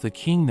tells the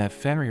king that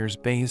Fenrir's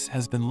base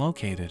has been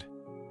located.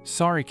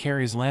 Sari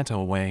carries Lanto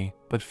away,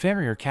 but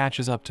Fenrir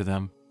catches up to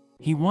them.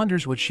 He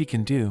wonders what she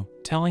can do,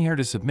 telling her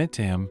to submit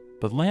to him,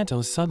 but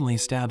Lanto suddenly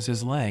stabs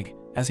his leg,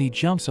 as he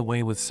jumps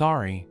away with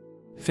Sari.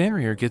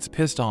 Fenrir gets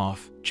pissed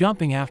off,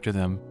 jumping after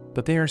them,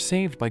 but they are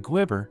saved by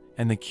Gwibber,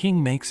 and the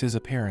king makes his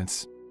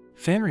appearance.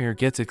 Fenrir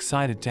gets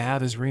excited to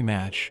have his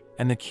rematch,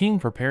 and the king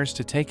prepares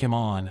to take him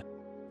on.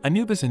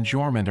 Anubis and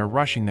Jormungand are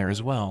rushing there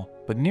as well,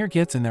 but Nier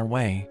gets in their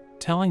way,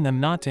 telling them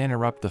not to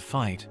interrupt the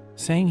fight,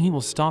 saying he will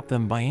stop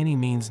them by any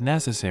means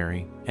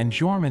necessary, and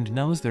Jormungand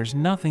knows there's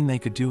nothing they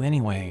could do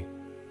anyway.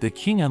 The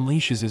king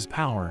unleashes his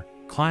power,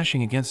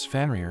 clashing against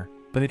Fenrir,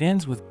 but it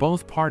ends with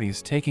both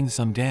parties taking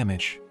some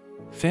damage.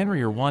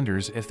 Fenrir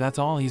wonders if that's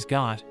all he's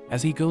got,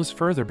 as he goes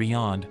further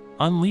beyond,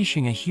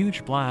 unleashing a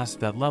huge blast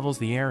that levels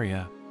the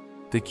area.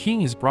 The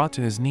king is brought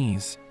to his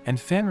knees, and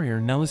Fenrir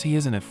knows he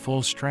isn't at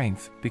full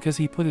strength because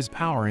he put his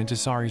power into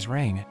Sari's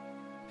ring.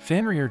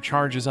 Fenrir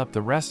charges up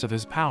the rest of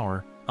his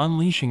power,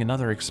 unleashing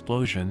another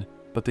explosion,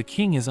 but the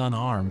king is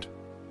unarmed.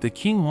 The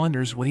king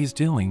wonders what he's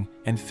doing,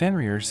 and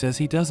Fenrir says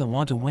he doesn't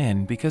want to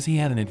win because he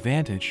had an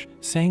advantage,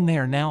 saying they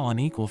are now on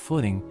equal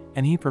footing,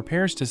 and he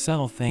prepares to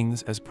settle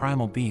things as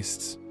primal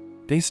beasts.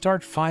 They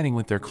start fighting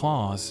with their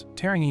claws,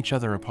 tearing each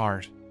other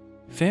apart.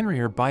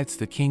 Fenrir bites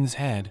the king's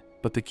head,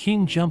 but the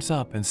king jumps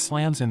up and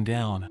slams him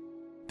down.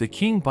 The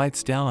king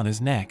bites down on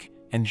his neck,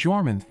 and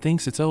Jormungand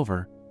thinks it's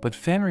over, but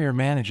Fenrir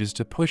manages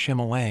to push him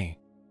away.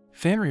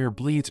 Fenrir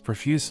bleeds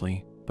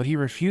profusely, but he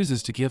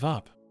refuses to give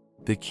up.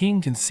 The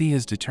king can see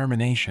his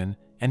determination,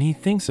 and he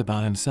thinks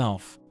about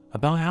himself,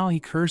 about how he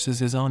curses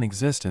his own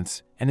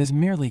existence and is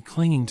merely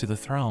clinging to the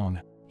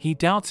throne. He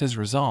doubts his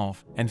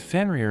resolve, and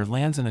Fenrir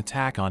lands an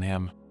attack on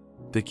him.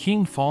 The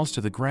king falls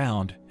to the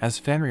ground as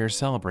Fenrir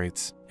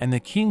celebrates, and the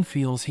king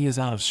feels he is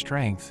out of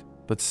strength,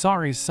 but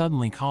Sari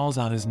suddenly calls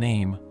out his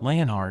name,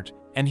 Leonhard,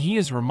 and he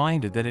is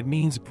reminded that it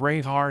means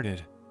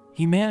brave-hearted.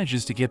 He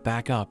manages to get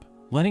back up,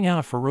 letting out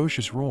a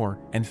ferocious roar,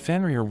 and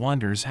Fenrir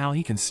wonders how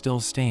he can still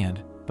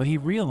stand, but he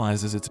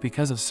realizes it's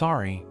because of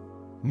Sari.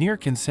 Nier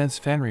can sense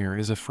Fenrir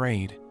is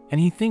afraid, and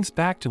he thinks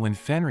back to when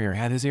Fenrir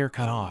had his ear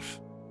cut off.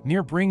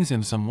 Nier brings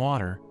him some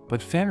water,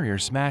 but Fenrir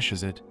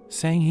smashes it,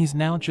 saying he's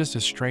now just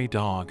a stray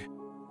dog.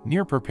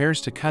 Nier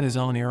prepares to cut his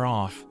own ear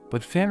off,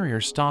 but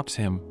Fenrir stops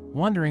him,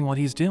 wondering what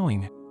he's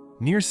doing.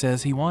 Nier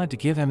says he wanted to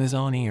give him his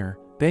own ear,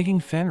 begging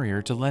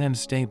Fenrir to let him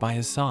stay by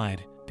his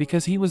side,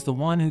 because he was the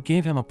one who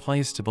gave him a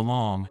place to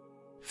belong.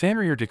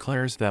 Fenrir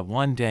declares that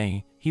one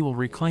day, he will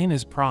reclaim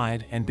his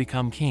pride and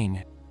become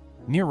king.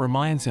 Nier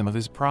reminds him of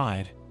his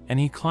pride, and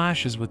he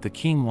clashes with the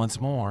king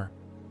once more.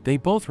 They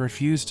both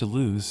refuse to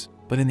lose,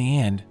 but in the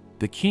end,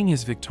 the king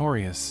is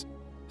victorious.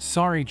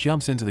 Sari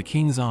jumps into the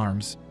king's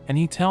arms, and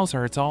he tells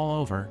her it's all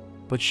over,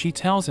 but she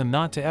tells him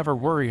not to ever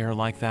worry her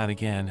like that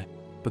again.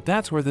 But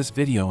that's where this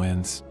video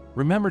ends.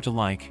 Remember to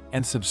like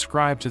and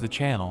subscribe to the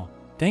channel.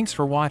 Thanks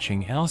for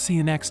watching, and I'll see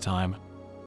you next time.